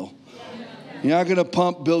stupid needle. You're not going to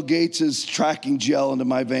pump Bill Gates' tracking gel into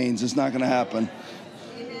my veins. It's not going to happen.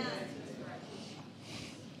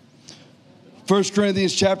 1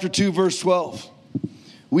 Corinthians chapter 2, verse 12.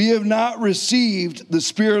 We have not received the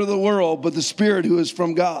spirit of the world, but the Spirit who is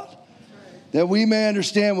from God, that we may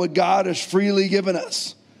understand what God has freely given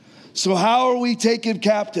us. So how are we taken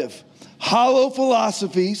captive? Hollow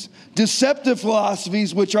philosophies, deceptive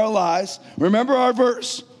philosophies, which are lies. Remember our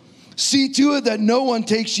verse. See to it that no one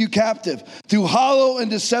takes you captive through hollow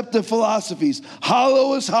and deceptive philosophies.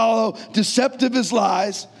 Hollow is hollow, deceptive is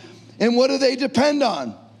lies. And what do they depend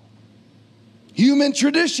on? Human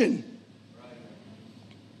tradition.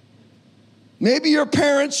 Maybe your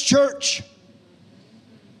parents' church.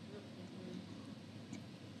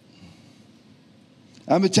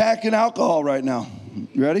 I'm attacking alcohol right now.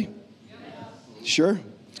 You ready? Sure?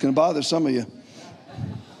 It's going to bother some of you.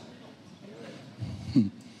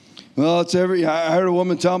 Well, I heard a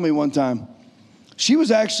woman tell me one time. She was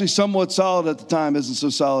actually somewhat solid at the time, isn't so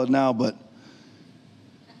solid now, but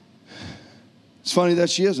it's funny that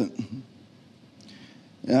she isn't.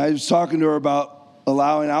 And I was talking to her about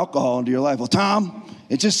allowing alcohol into your life. Well, Tom,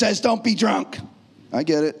 it just says don't be drunk. I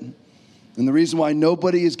get it. And the reason why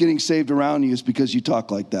nobody is getting saved around you is because you talk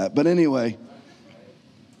like that. But anyway,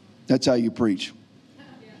 that's how you preach.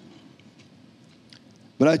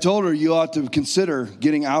 But I told her you ought to consider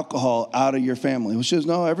getting alcohol out of your family. Well, she says,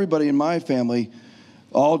 no, everybody in my family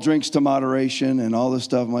all drinks to moderation and all this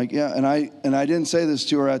stuff. I'm like, yeah. And I didn't say this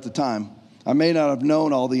to her at the time. I may not have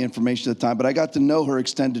known all the information at the time, but I got to know her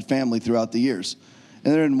extended family throughout the years.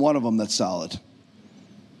 And there isn't one of them that's solid.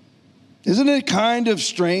 Isn't it kind of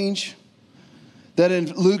strange that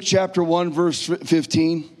in Luke chapter 1, verse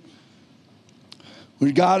 15,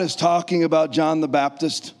 when God is talking about John the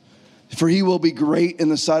Baptist, for he will be great in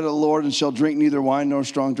the sight of the Lord and shall drink neither wine nor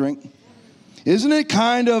strong drink. Isn't it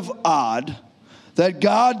kind of odd that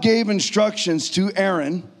God gave instructions to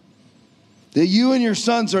Aaron that you and your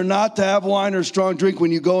sons are not to have wine or strong drink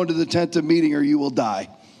when you go into the tent of meeting or you will die?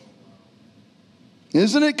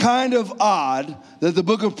 Isn't it kind of odd that the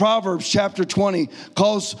book of Proverbs chapter 20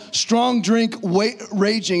 calls strong drink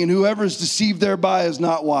raging and whoever is deceived thereby is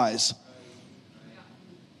not wise?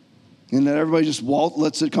 And that everybody just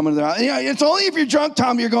lets it come into their house. Yeah, it's only if you're drunk,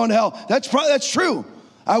 Tom, you're going to hell. That's true.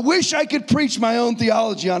 I wish I could preach my own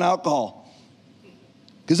theology on alcohol.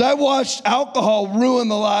 Because I watched alcohol ruin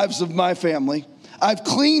the lives of my family. I've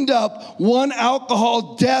cleaned up one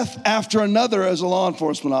alcohol death after another as a law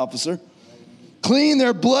enforcement officer. Cleaned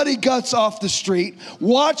their bloody guts off the street.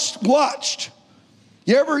 Watched.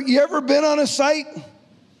 You ever been on a site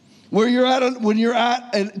where when you're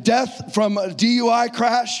at a death from a DUI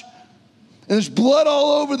crash? And there's blood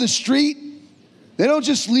all over the street. They don't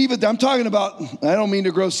just leave it there. I'm talking about, I don't mean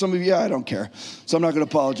to gross some of you. I don't care. So I'm not going to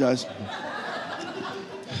apologize.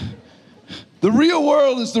 The real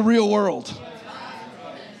world is the real world.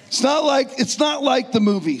 It's not like the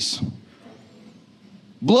movies.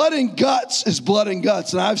 Blood and guts is blood and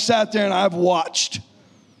guts. And I've sat there and I've watched.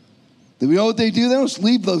 You know what they do? They don't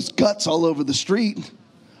leave those guts all over the street.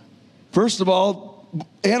 First of all,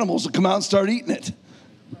 animals will come out and start eating it.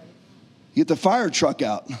 You get the fire truck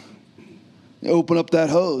out. They open up that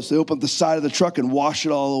hose. They open up the side of the truck and wash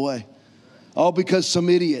it all away. All because some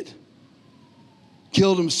idiot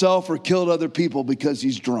killed himself or killed other people because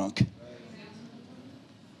he's drunk.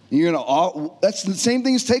 That's the same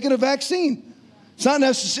thing as taking a vaccine. It's not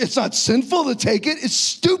necessary. It's not sinful to take it. It's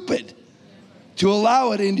stupid to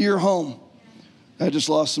allow it into your home. I just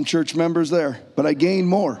lost some church members there, but I gained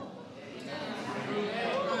more.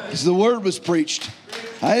 Because the word was preached.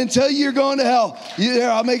 I didn't tell you you're going to hell.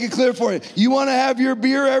 I'll make it clear for you. You want to have your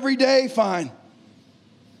beer every day? Fine.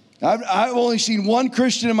 I've only seen one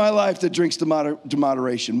Christian in my life that drinks to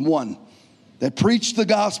moderation. One. That preached the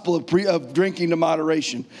gospel of drinking to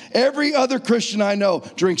moderation. Every other Christian I know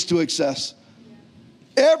drinks to excess.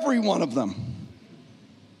 Every one of them.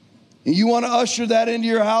 And you want to usher that into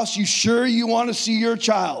your house? You sure you want to see your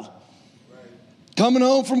child coming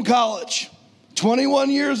home from college,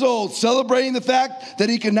 21 years old, celebrating the fact that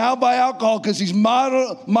he can now buy alcohol because he's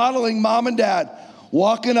modeling mom and dad,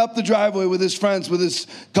 walking up the driveway with his friends with his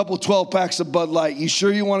couple 12 packs of Bud Light. You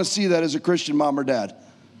sure you want to see that as a Christian mom or dad?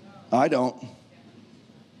 I don't.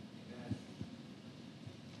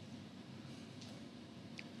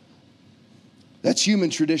 That's human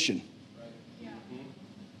tradition.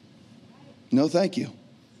 No, thank you.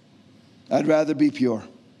 I'd rather be pure.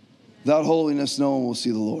 Without holiness, no one will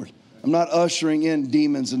see the Lord. I'm not ushering in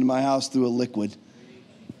demons into my house through a liquid.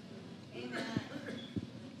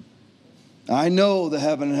 I know the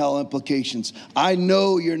heaven and hell implications. I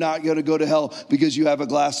know you're not going to go to hell because you have a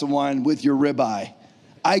glass of wine with your ribeye.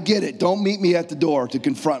 I get it. Don't meet me at the door to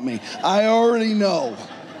confront me. I already know.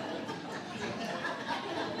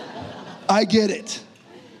 I get it.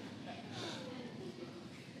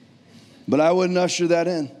 But I wouldn't usher that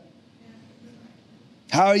in.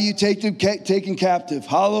 How are you taken captive?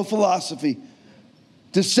 Hollow philosophy,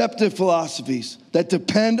 deceptive philosophies that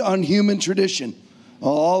depend on human tradition.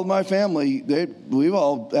 All of my family, we've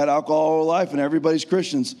all had alcohol all our life, and everybody's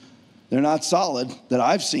Christians. They're not solid that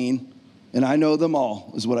I've seen, and I know them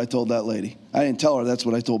all, is what I told that lady. I didn't tell her, that's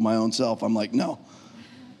what I told my own self. I'm like, no.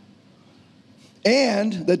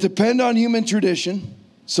 And that depend on human tradition.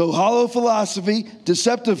 So hollow philosophy,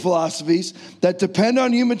 deceptive philosophies that depend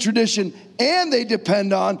on human tradition, and they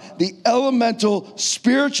depend on the elemental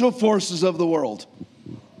spiritual forces of the world.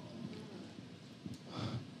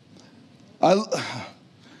 As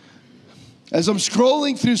I'm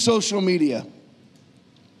scrolling through social media,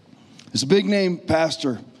 there's a big name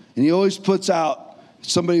pastor, and he always puts out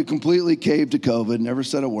somebody who completely caved to COVID, never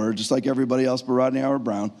said a word, just like everybody else but Rodney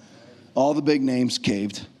Howard-Browne. All the big names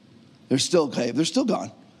caved. They're still caved. They're still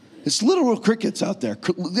gone. It's literal crickets out there.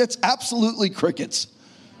 That's absolutely crickets.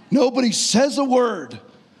 Nobody says a word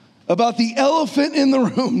about the elephant in the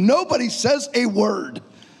room. Nobody says a word.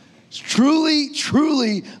 It's truly,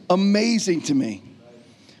 truly amazing to me.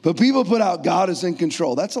 But people put out, God is in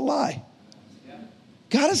control. That's a lie.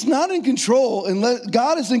 God is not in control unless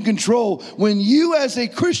God is in control when you as a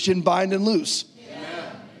Christian bind and loose.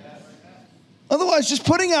 Otherwise, just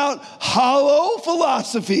putting out hollow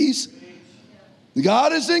philosophies.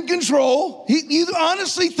 God is in control. You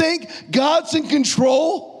honestly think God's in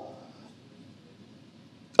control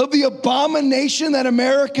of the abomination that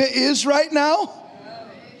America is right now?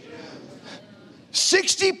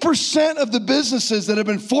 60% of the businesses that have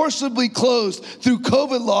been forcibly closed through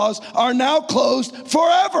COVID laws are now closed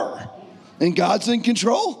forever. And God's in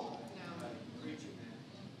control?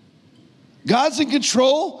 God's in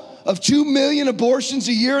control of 2 million abortions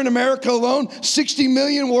a year in America alone, 60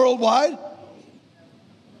 million worldwide?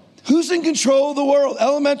 Who's in control of the world?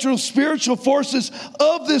 Elemental spiritual forces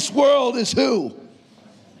of this world is who?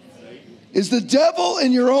 Is the devil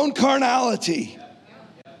and your own carnality.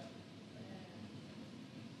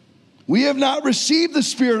 We have not received the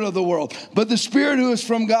spirit of the world, but the spirit who is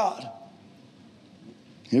from God.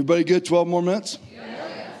 Everybody good? 12 more minutes?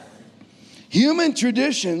 Yes. Human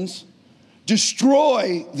traditions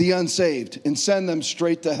destroy the unsaved and send them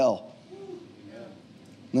straight to hell.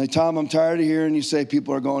 And like, Tom, I'm tired of hearing you say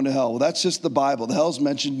people are going to hell. Well, that's just the Bible. The hell's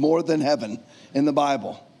mentioned more than heaven in the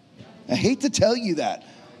Bible. I hate to tell you that.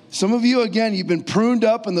 Some of you, again, you've been pruned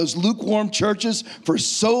up in those lukewarm churches for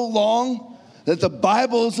so long that the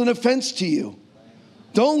Bible is an offense to you.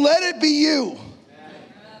 Don't let it be you.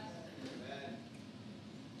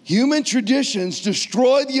 Human traditions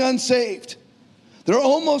destroy the unsaved.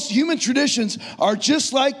 Human traditions are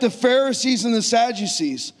just like the Pharisees and the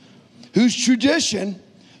Sadducees, whose tradition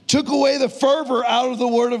took away the fervor out of the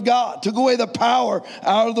Word of God, took away the power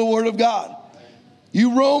out of the Word of God.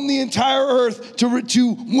 You roam the entire earth to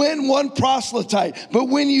win one proselyte. But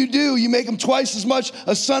when you do, you make him twice as much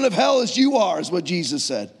a son of hell as you are, is what Jesus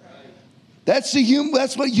said. That's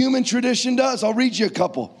what human tradition does. I'll read you a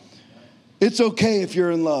couple. It's okay if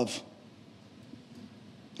you're in love.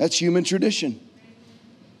 That's human tradition.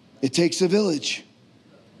 It takes a village.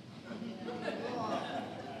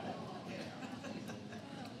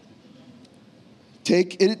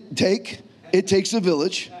 It takes a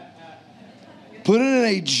village. Put it in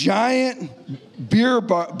a giant beer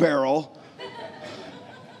barrel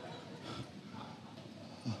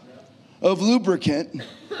of lubricant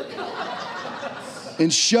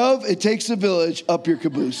and shove It Takes a Village up your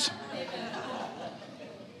caboose.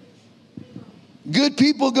 Good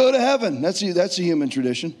people go to heaven. That's a human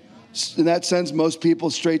tradition. And that sends most people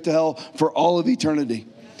straight to hell for all of eternity.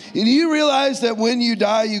 And you realize that when you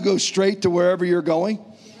die, you go straight to wherever you're going?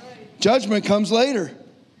 Judgment comes later.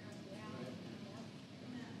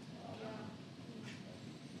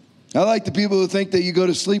 I like the people who think that you go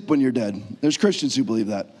to sleep when you're dead. There's Christians who believe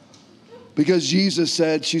that. Because Jesus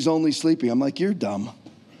said she's only sleeping. I'm like, you're dumb.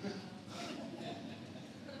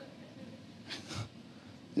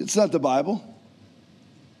 It's not the Bible.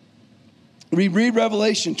 We read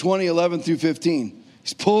Revelation 20:11 through 15.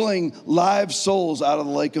 He's pulling live souls out of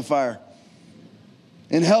the lake of fire.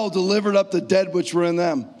 And hell delivered up the dead which were in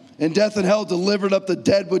them. And death and hell delivered up the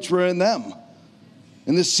dead which were in them.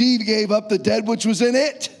 And the sea gave up the dead which was in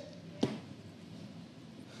it.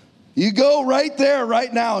 You go right there,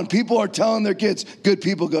 right now, and people are telling their kids, good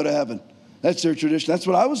people go to heaven. That's their tradition. That's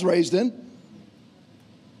what I was raised in.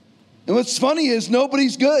 And what's funny is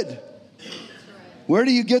nobody's good. Where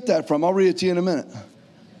do you get that from? I'll read it to you in a minute.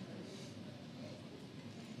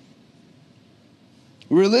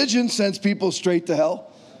 Religion sends people straight to hell.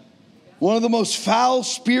 One of the most foul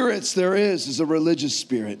spirits there is a religious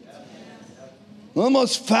spirit. One of the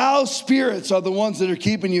most foul spirits are the ones that are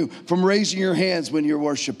keeping you from raising your hands when you're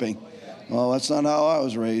worshiping. Well, that's not how I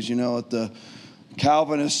was raised, at the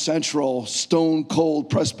Calvinist, Central, Stone Cold,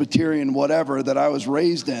 Presbyterian, whatever that I was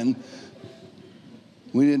raised in.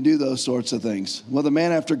 We didn't do those sorts of things. Well, the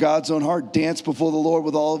man after God's own heart danced before the Lord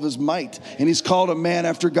with all of his might. And he's called a man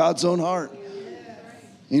after God's own heart.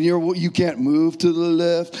 And you can't move to the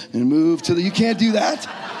left and move to the... You can't do that.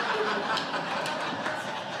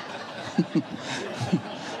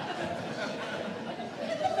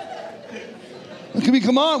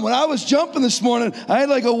 Come on, when I was jumping this morning, I had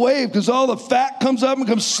like a wave because all the fat comes up and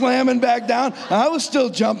comes slamming back down. I was still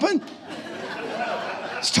jumping.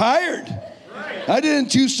 I was tired. I did it in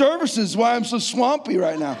 2 services, why I'm so swampy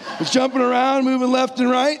right now. I was jumping around, moving left and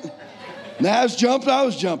right. Naz jumped, I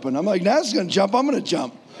was jumping. I'm like, Naz is going to jump, I'm going to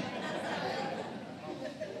jump.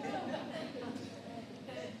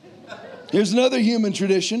 Here's another human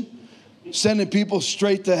tradition, sending people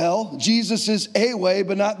straight to hell. Jesus is a way,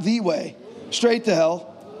 but not the way. Straight to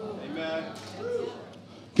hell. Amen.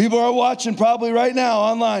 People are watching probably right now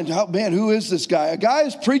online. Oh, man, who is this guy? A guy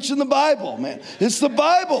who's preaching the Bible, man. It's the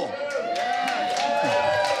Bible.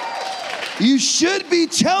 You should be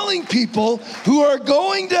telling people who are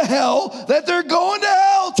going to hell that they're going to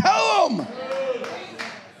hell. Tell them.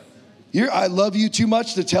 I love you too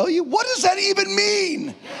much to tell you? What does that even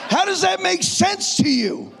mean? How does that make sense to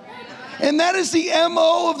you? And that is the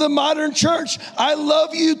MO of the modern church. I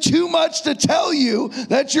love you too much to tell you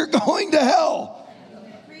that you're going to hell.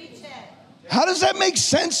 How does that make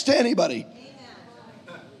sense to anybody?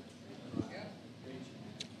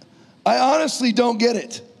 I honestly don't get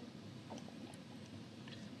it.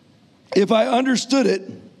 If I understood it,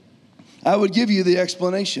 I would give you the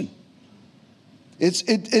explanation.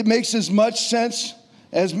 It makes as much sense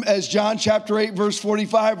as John chapter 8, verse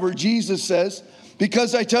 45, where Jesus says,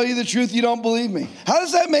 because I tell you the truth, you don't believe me. How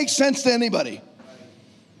does that make sense to anybody?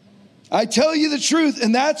 I tell you the truth,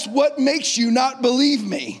 and that's what makes you not believe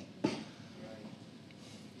me.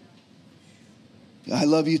 I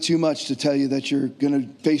love you too much to tell you that you're going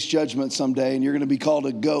to face judgment someday and you're going to be called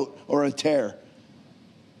a goat or a tare.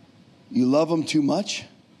 You love them too much?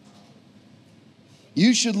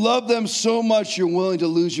 You should love them so much you're willing to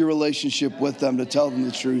lose your relationship with them to tell them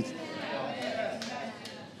the truth.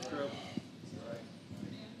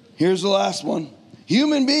 Here's the last one.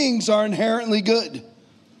 Human beings are inherently good.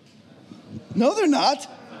 No, they're not.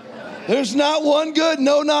 There's not one good.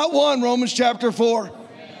 No, not one. Romans chapter 4.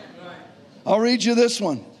 I'll read you this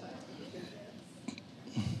one.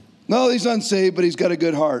 No, he's unsaved, but he's got a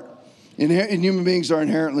good heart. And human beings are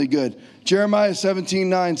inherently good. Jeremiah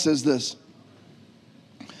 17:9 says this.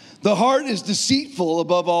 The heart is deceitful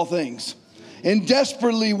above all things and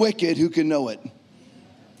desperately wicked. Who can know it?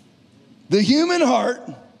 The human heart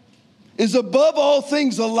is above all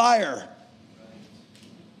things a liar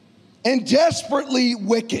and desperately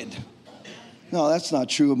wicked. No, that's not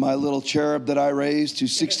true of my little cherub that I raised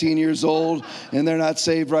who's 16 years old and they're not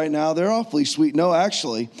saved right now. They're awfully sweet. No,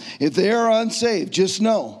 actually, if they are unsaved, just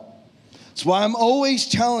know. That's why I'm always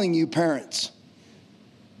telling you, parents.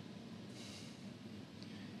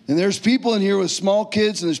 And there's people in here with small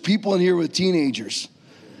kids and there's people in here with teenagers.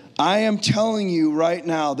 I am telling you right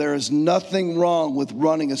now, there is nothing wrong with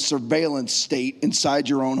running a surveillance state inside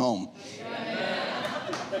your own home.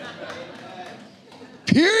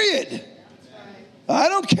 Period. I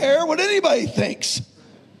don't care what anybody thinks.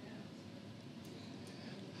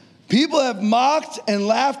 People have mocked and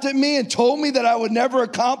laughed at me and told me that I would never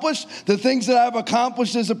accomplish the things that I've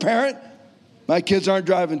accomplished as a parent. My kids aren't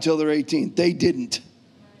driving until they're 18. They didn't.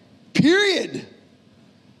 Period.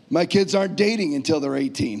 My kids aren't dating until they're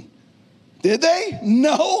 18. Did they?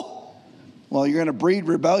 No. Well, you're going to breed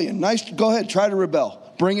rebellion. Nice. Go ahead. Try to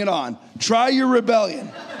rebel. Bring it on. Try your rebellion.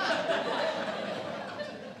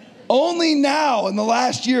 Only now in the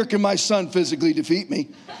last year can my son physically defeat me.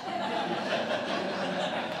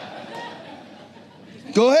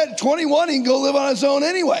 Go ahead, 21, he can go live on his own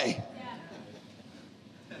anyway.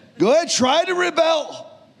 Go ahead, try to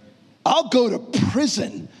rebel. I'll go to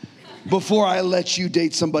prison before I let you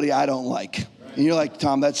date somebody I don't like. And you're like,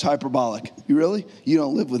 Tom, that's hyperbolic. You really? You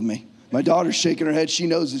don't live with me. My daughter's shaking her head. She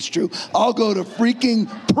knows it's true. I'll go to freaking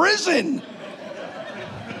prison.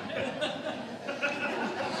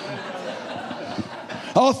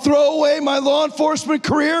 I'll throw away my law enforcement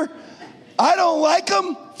career. I don't like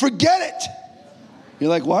them. Forget it. You're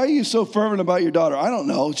like, why are you so fervent about your daughter? I don't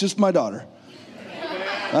know. It's just my daughter.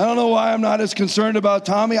 I don't know why I'm not as concerned about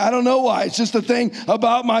Tommy. I don't know why. It's just a thing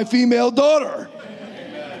about my female daughter.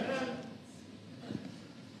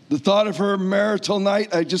 The thought of her marital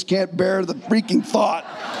night, I just can't bear the freaking thought.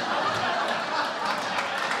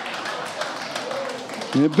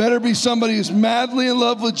 And it better be somebody who's madly in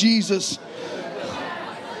love with Jesus.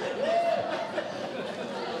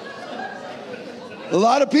 A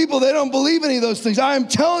lot of people, they don't believe any of those things. I am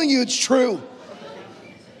telling you it's true.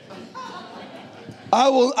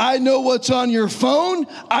 I know what's on your phone.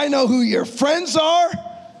 I know who your friends are.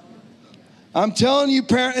 I'm telling you,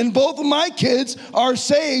 parent, and both of my kids are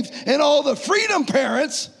saved, and all the freedom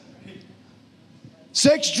parents,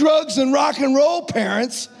 sex, drugs, and rock and roll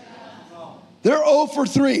parents, they're 0 for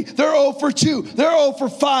 3. They're 0 for 2. They're 0 for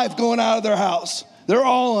 5 going out of their house. They're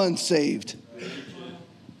all unsaved.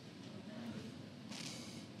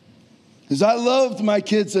 Because I loved my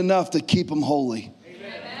kids enough to keep them holy.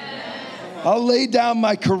 I'll lay down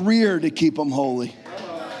my career to keep them holy.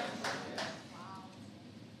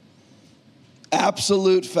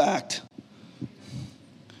 Absolute fact.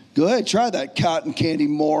 Go ahead, try that cotton candy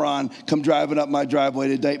moron come driving up my driveway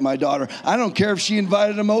to date my daughter. I don't care if she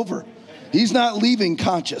invited him over. He's not leaving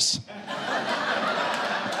conscious.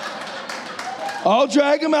 I'll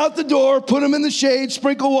drag him out the door, put him in the shade,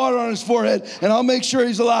 sprinkle water on his forehead, and I'll make sure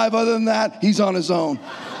he's alive. Other than that, he's on his own.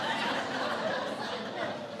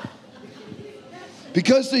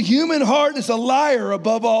 Because the human heart is a liar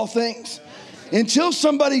above all things. Until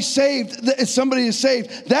somebody is saved,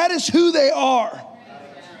 that is who they are.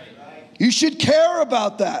 You should care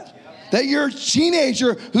about that. That your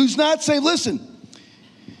teenager who's not saved, listen,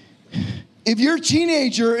 if your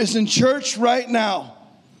teenager is in church right now,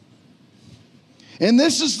 and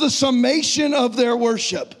this is the summation of their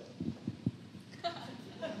worship,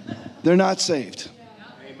 they're not saved.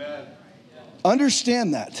 Amen.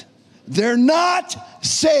 Understand that. They're not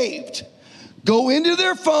saved. Go into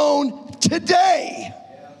their phone today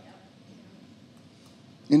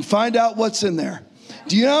and find out what's in there.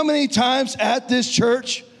 Do you know how many times at this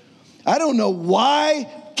church, I don't know why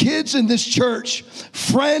kids in this church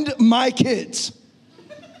friend my kids.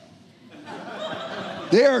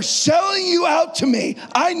 They are selling you out to me.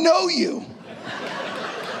 I know you.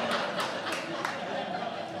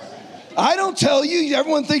 I don't tell you.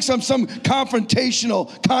 Everyone thinks I'm some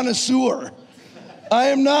confrontational connoisseur. I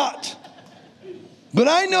am not. But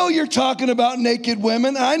I know you're talking about naked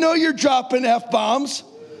women. I know you're dropping F-bombs.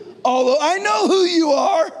 Although I know who you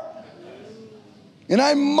are. And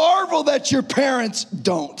I marvel that your parents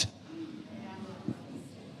don't.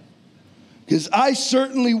 Because I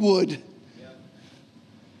certainly would.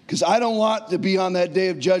 Because I don't want to be on that day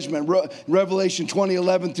of judgment, Revelation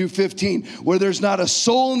 20:11 through 15, where there's not a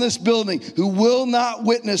soul in this building who will not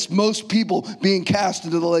witness most people being cast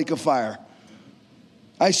into the lake of fire.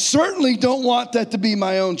 I certainly don't want that to be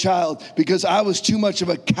my own child because I was too much of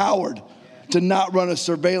a coward to not run a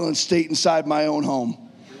surveillance state inside my own home.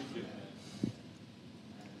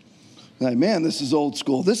 Like, man, this is old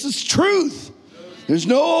school. This is truth. There's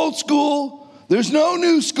no old school. There's no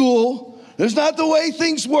new school. There's not the way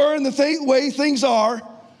things were and the way things are.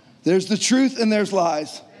 There's the truth and there's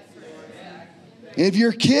lies. If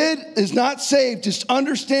your kid is not saved, just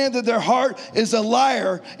understand that their heart is a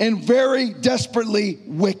liar and very desperately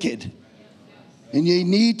wicked. And you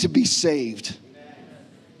need to be saved.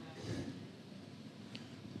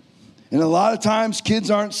 And a lot of times kids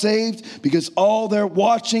aren't saved because all they're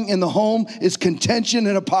watching in the home is contention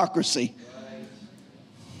and hypocrisy.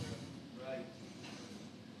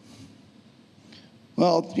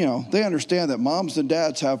 Well, they understand that moms and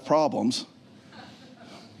dads have problems.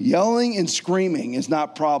 Yelling and screaming is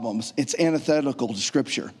not problems. It's antithetical to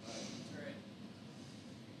Scripture.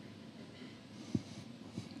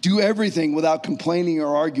 Do everything without complaining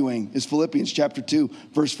or arguing is Philippians chapter 2,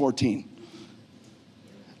 verse 14.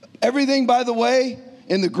 Everything, by the way,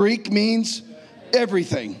 in the Greek means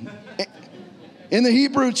everything. In the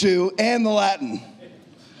Hebrew too, and the Latin.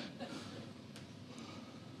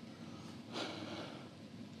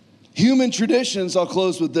 Human traditions, I'll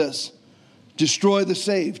close with this, destroy the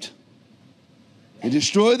saved. They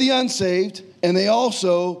destroy the unsaved, and they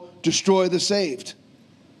also destroy the saved.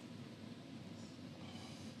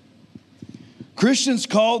 Christians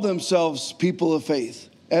call themselves people of faith,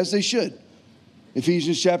 as they should.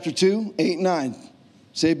 Ephesians chapter 2, 8 and 9.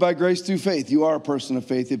 Saved by grace through faith. You are a person of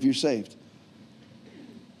faith if you're saved.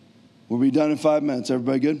 We'll be done in 5 minutes.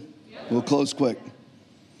 Everybody good? We'll close quick.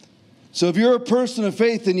 So if you're a person of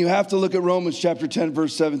faith, then you have to look at Romans chapter 10,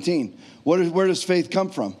 verse 17. Where does faith come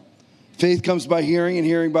from? Faith comes by hearing, and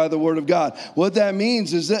hearing by the word of God. What that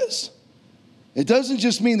means is this. It doesn't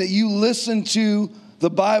just mean that you listen to the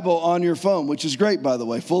Bible on your phone, which is great, by the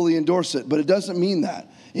way. Fully endorse it. But it doesn't mean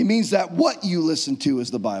that. It means that what you listen to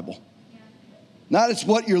is the Bible. Not it's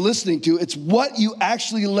what you're listening to. It's what you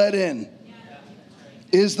actually let in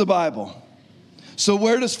is the Bible. So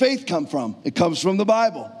where does faith come from? It comes from the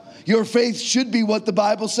Bible. Your faith should be what the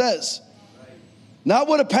Bible says. Not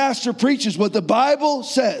what a pastor preaches, what the Bible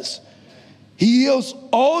says. He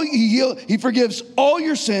forgives all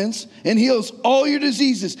your sins and heals all your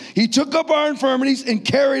diseases. He took up our infirmities and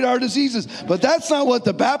carried our diseases. But that's not what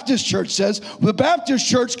the Baptist church says. The Baptist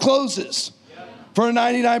church closes for a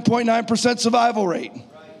 99.9% survival rate.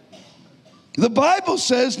 The Bible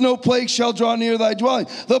says no plague shall draw near thy dwelling.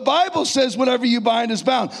 The Bible says whatever you bind is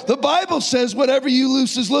bound. The Bible says whatever you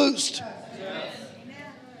loose is loosed.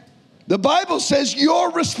 The Bible says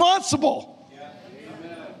you're responsible.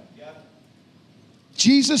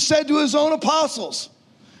 Jesus said to his own apostles,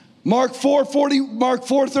 Mark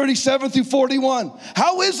 4:37 through 41,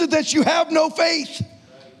 how is it that you have no faith?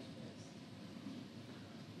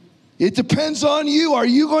 It depends on you. Are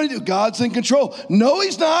you going to do? God's in control. No,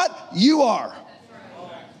 he's not. You are.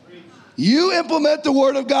 You implement the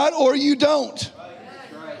word of God or you don't.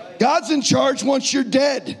 God's in charge once you're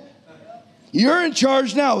dead. You're in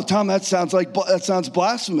charge now. Tom, that sounds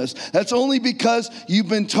blasphemous. That's only because you've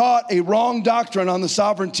been taught a wrong doctrine on the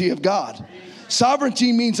sovereignty of God.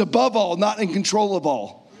 Sovereignty means above all, not in control of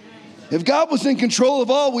all. If God was in control of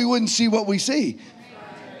all, we wouldn't see what we see.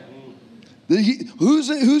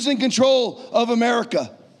 Who's in control of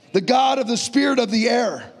America? The God of the spirit of the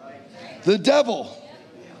air. The devil.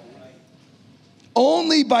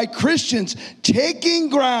 Only by Christians taking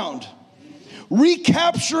ground,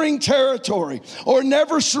 recapturing territory, or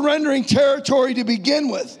never surrendering territory to begin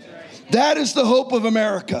with. That is the hope of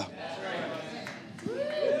America.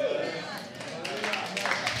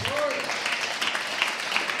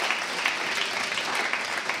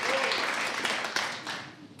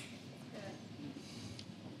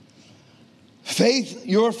 Faith,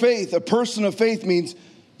 your faith, a person of faith means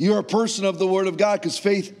you're a person of the Word of God,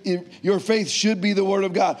 because your faith should be the Word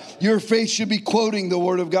of God. Your faith should be quoting the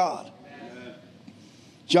Word of God.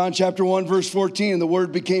 John chapter 1, verse 14, the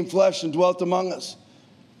Word became flesh and dwelt among us.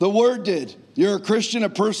 The Word did. You're a Christian, a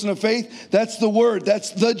person of faith. That's the Word. That's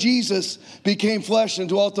the Jesus became flesh and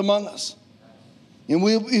dwelt among us. And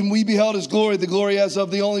we beheld his glory, the glory as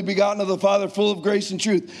of the only begotten of the Father, full of grace and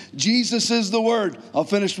truth. Jesus is the Word. I'll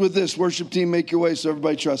finish with this. Worship team, make your way so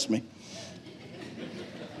everybody trusts me.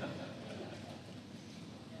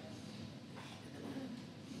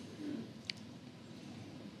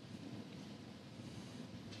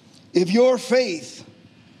 If your faith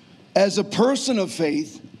as a person of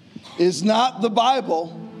faith is not the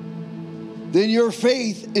Bible, then your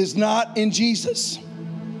faith is not in Jesus.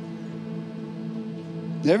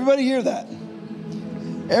 Did everybody hear that?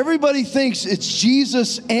 Everybody thinks it's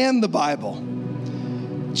Jesus and the Bible.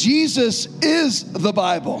 Jesus is the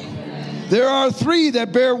Bible. There are three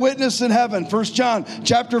that bear witness in heaven. 1 John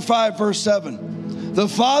chapter 5, verse 7. The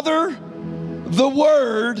Father, the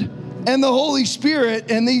Word, and the Holy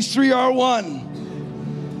Spirit, and these three are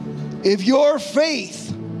one. If your faith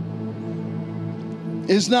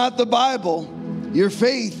is not the Bible, your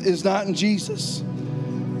faith is not in Jesus.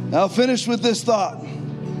 I'll finish with this thought.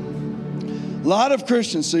 A lot of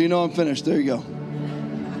Christians, so you know I'm finished. There you go.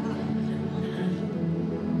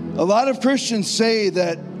 A lot of Christians say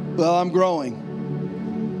that, well, I'm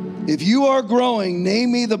growing. If you are growing,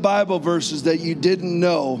 name me the Bible verses that you didn't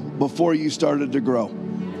know before you started to grow.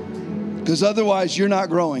 Because otherwise, you're not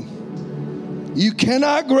growing. You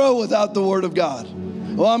cannot grow without the Word of God.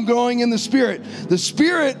 Well, I'm growing in the Spirit. The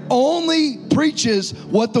Spirit only preaches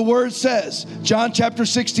what the Word says. John chapter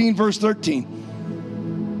 16, verse 13.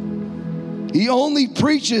 He only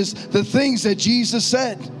preaches the things that Jesus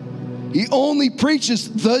said. He only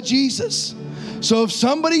preaches the Jesus. So if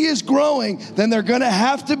somebody is growing, then they're going to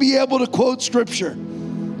have to be able to quote Scripture.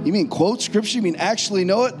 You mean quote Scripture? You mean actually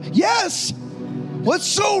know it? Yes! What's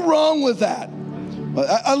so wrong with that?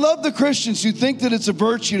 I love the Christians who think that it's a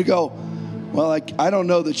virtue to go, well, I don't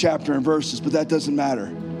know the chapter and verses, but that doesn't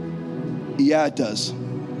matter. Yeah, it does.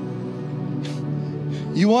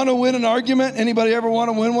 You want to win an argument? Anybody ever want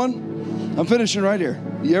to win one? I'm finishing right here.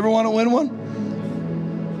 You ever want to win one?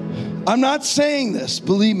 I'm not saying this.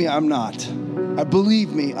 Believe me, I'm not.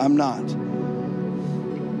 Believe me, I'm not.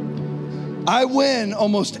 I win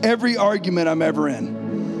almost every argument I'm ever in.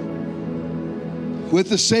 With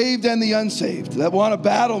the saved and the unsaved that want to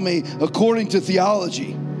battle me according to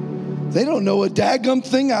theology. They don't know a daggum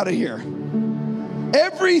thing out of here.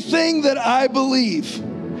 Everything that I believe,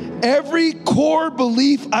 every core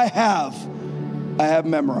belief I have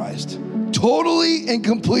memorized. Totally and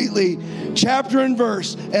completely, chapter and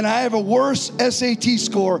verse, and I have a worse SAT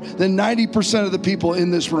score than 90% of the people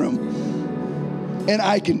in this room. And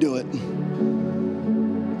I can do it.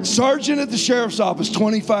 Sergeant at the sheriff's office,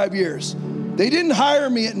 25 years. They didn't hire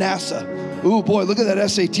me at NASA. Ooh, boy, look at that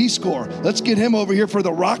SAT score. Let's get him over here for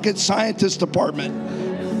the rocket scientist department.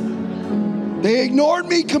 They ignored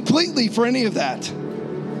me completely for any of that.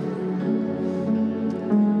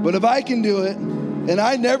 But if I can do it, and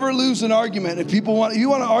I never lose an argument. If you want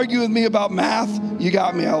to argue with me about math, you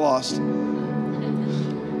got me, I lost.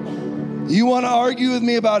 You want to argue with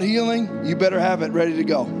me about healing, you better have it ready to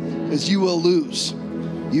go, because you will lose.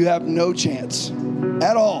 You have no chance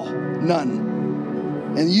at all, none.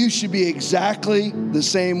 And you should be exactly the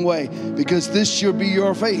same way, because this should be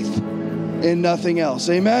your faith and nothing else.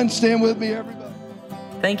 Amen? Stand with me, everybody.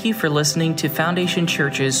 Thank you for listening to Foundation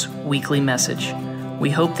Church's weekly message. We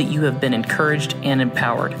hope that you have been encouraged and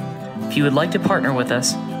empowered. If you would like to partner with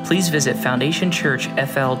us, please visit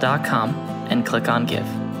foundationchurchfl.com and click on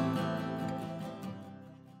Give.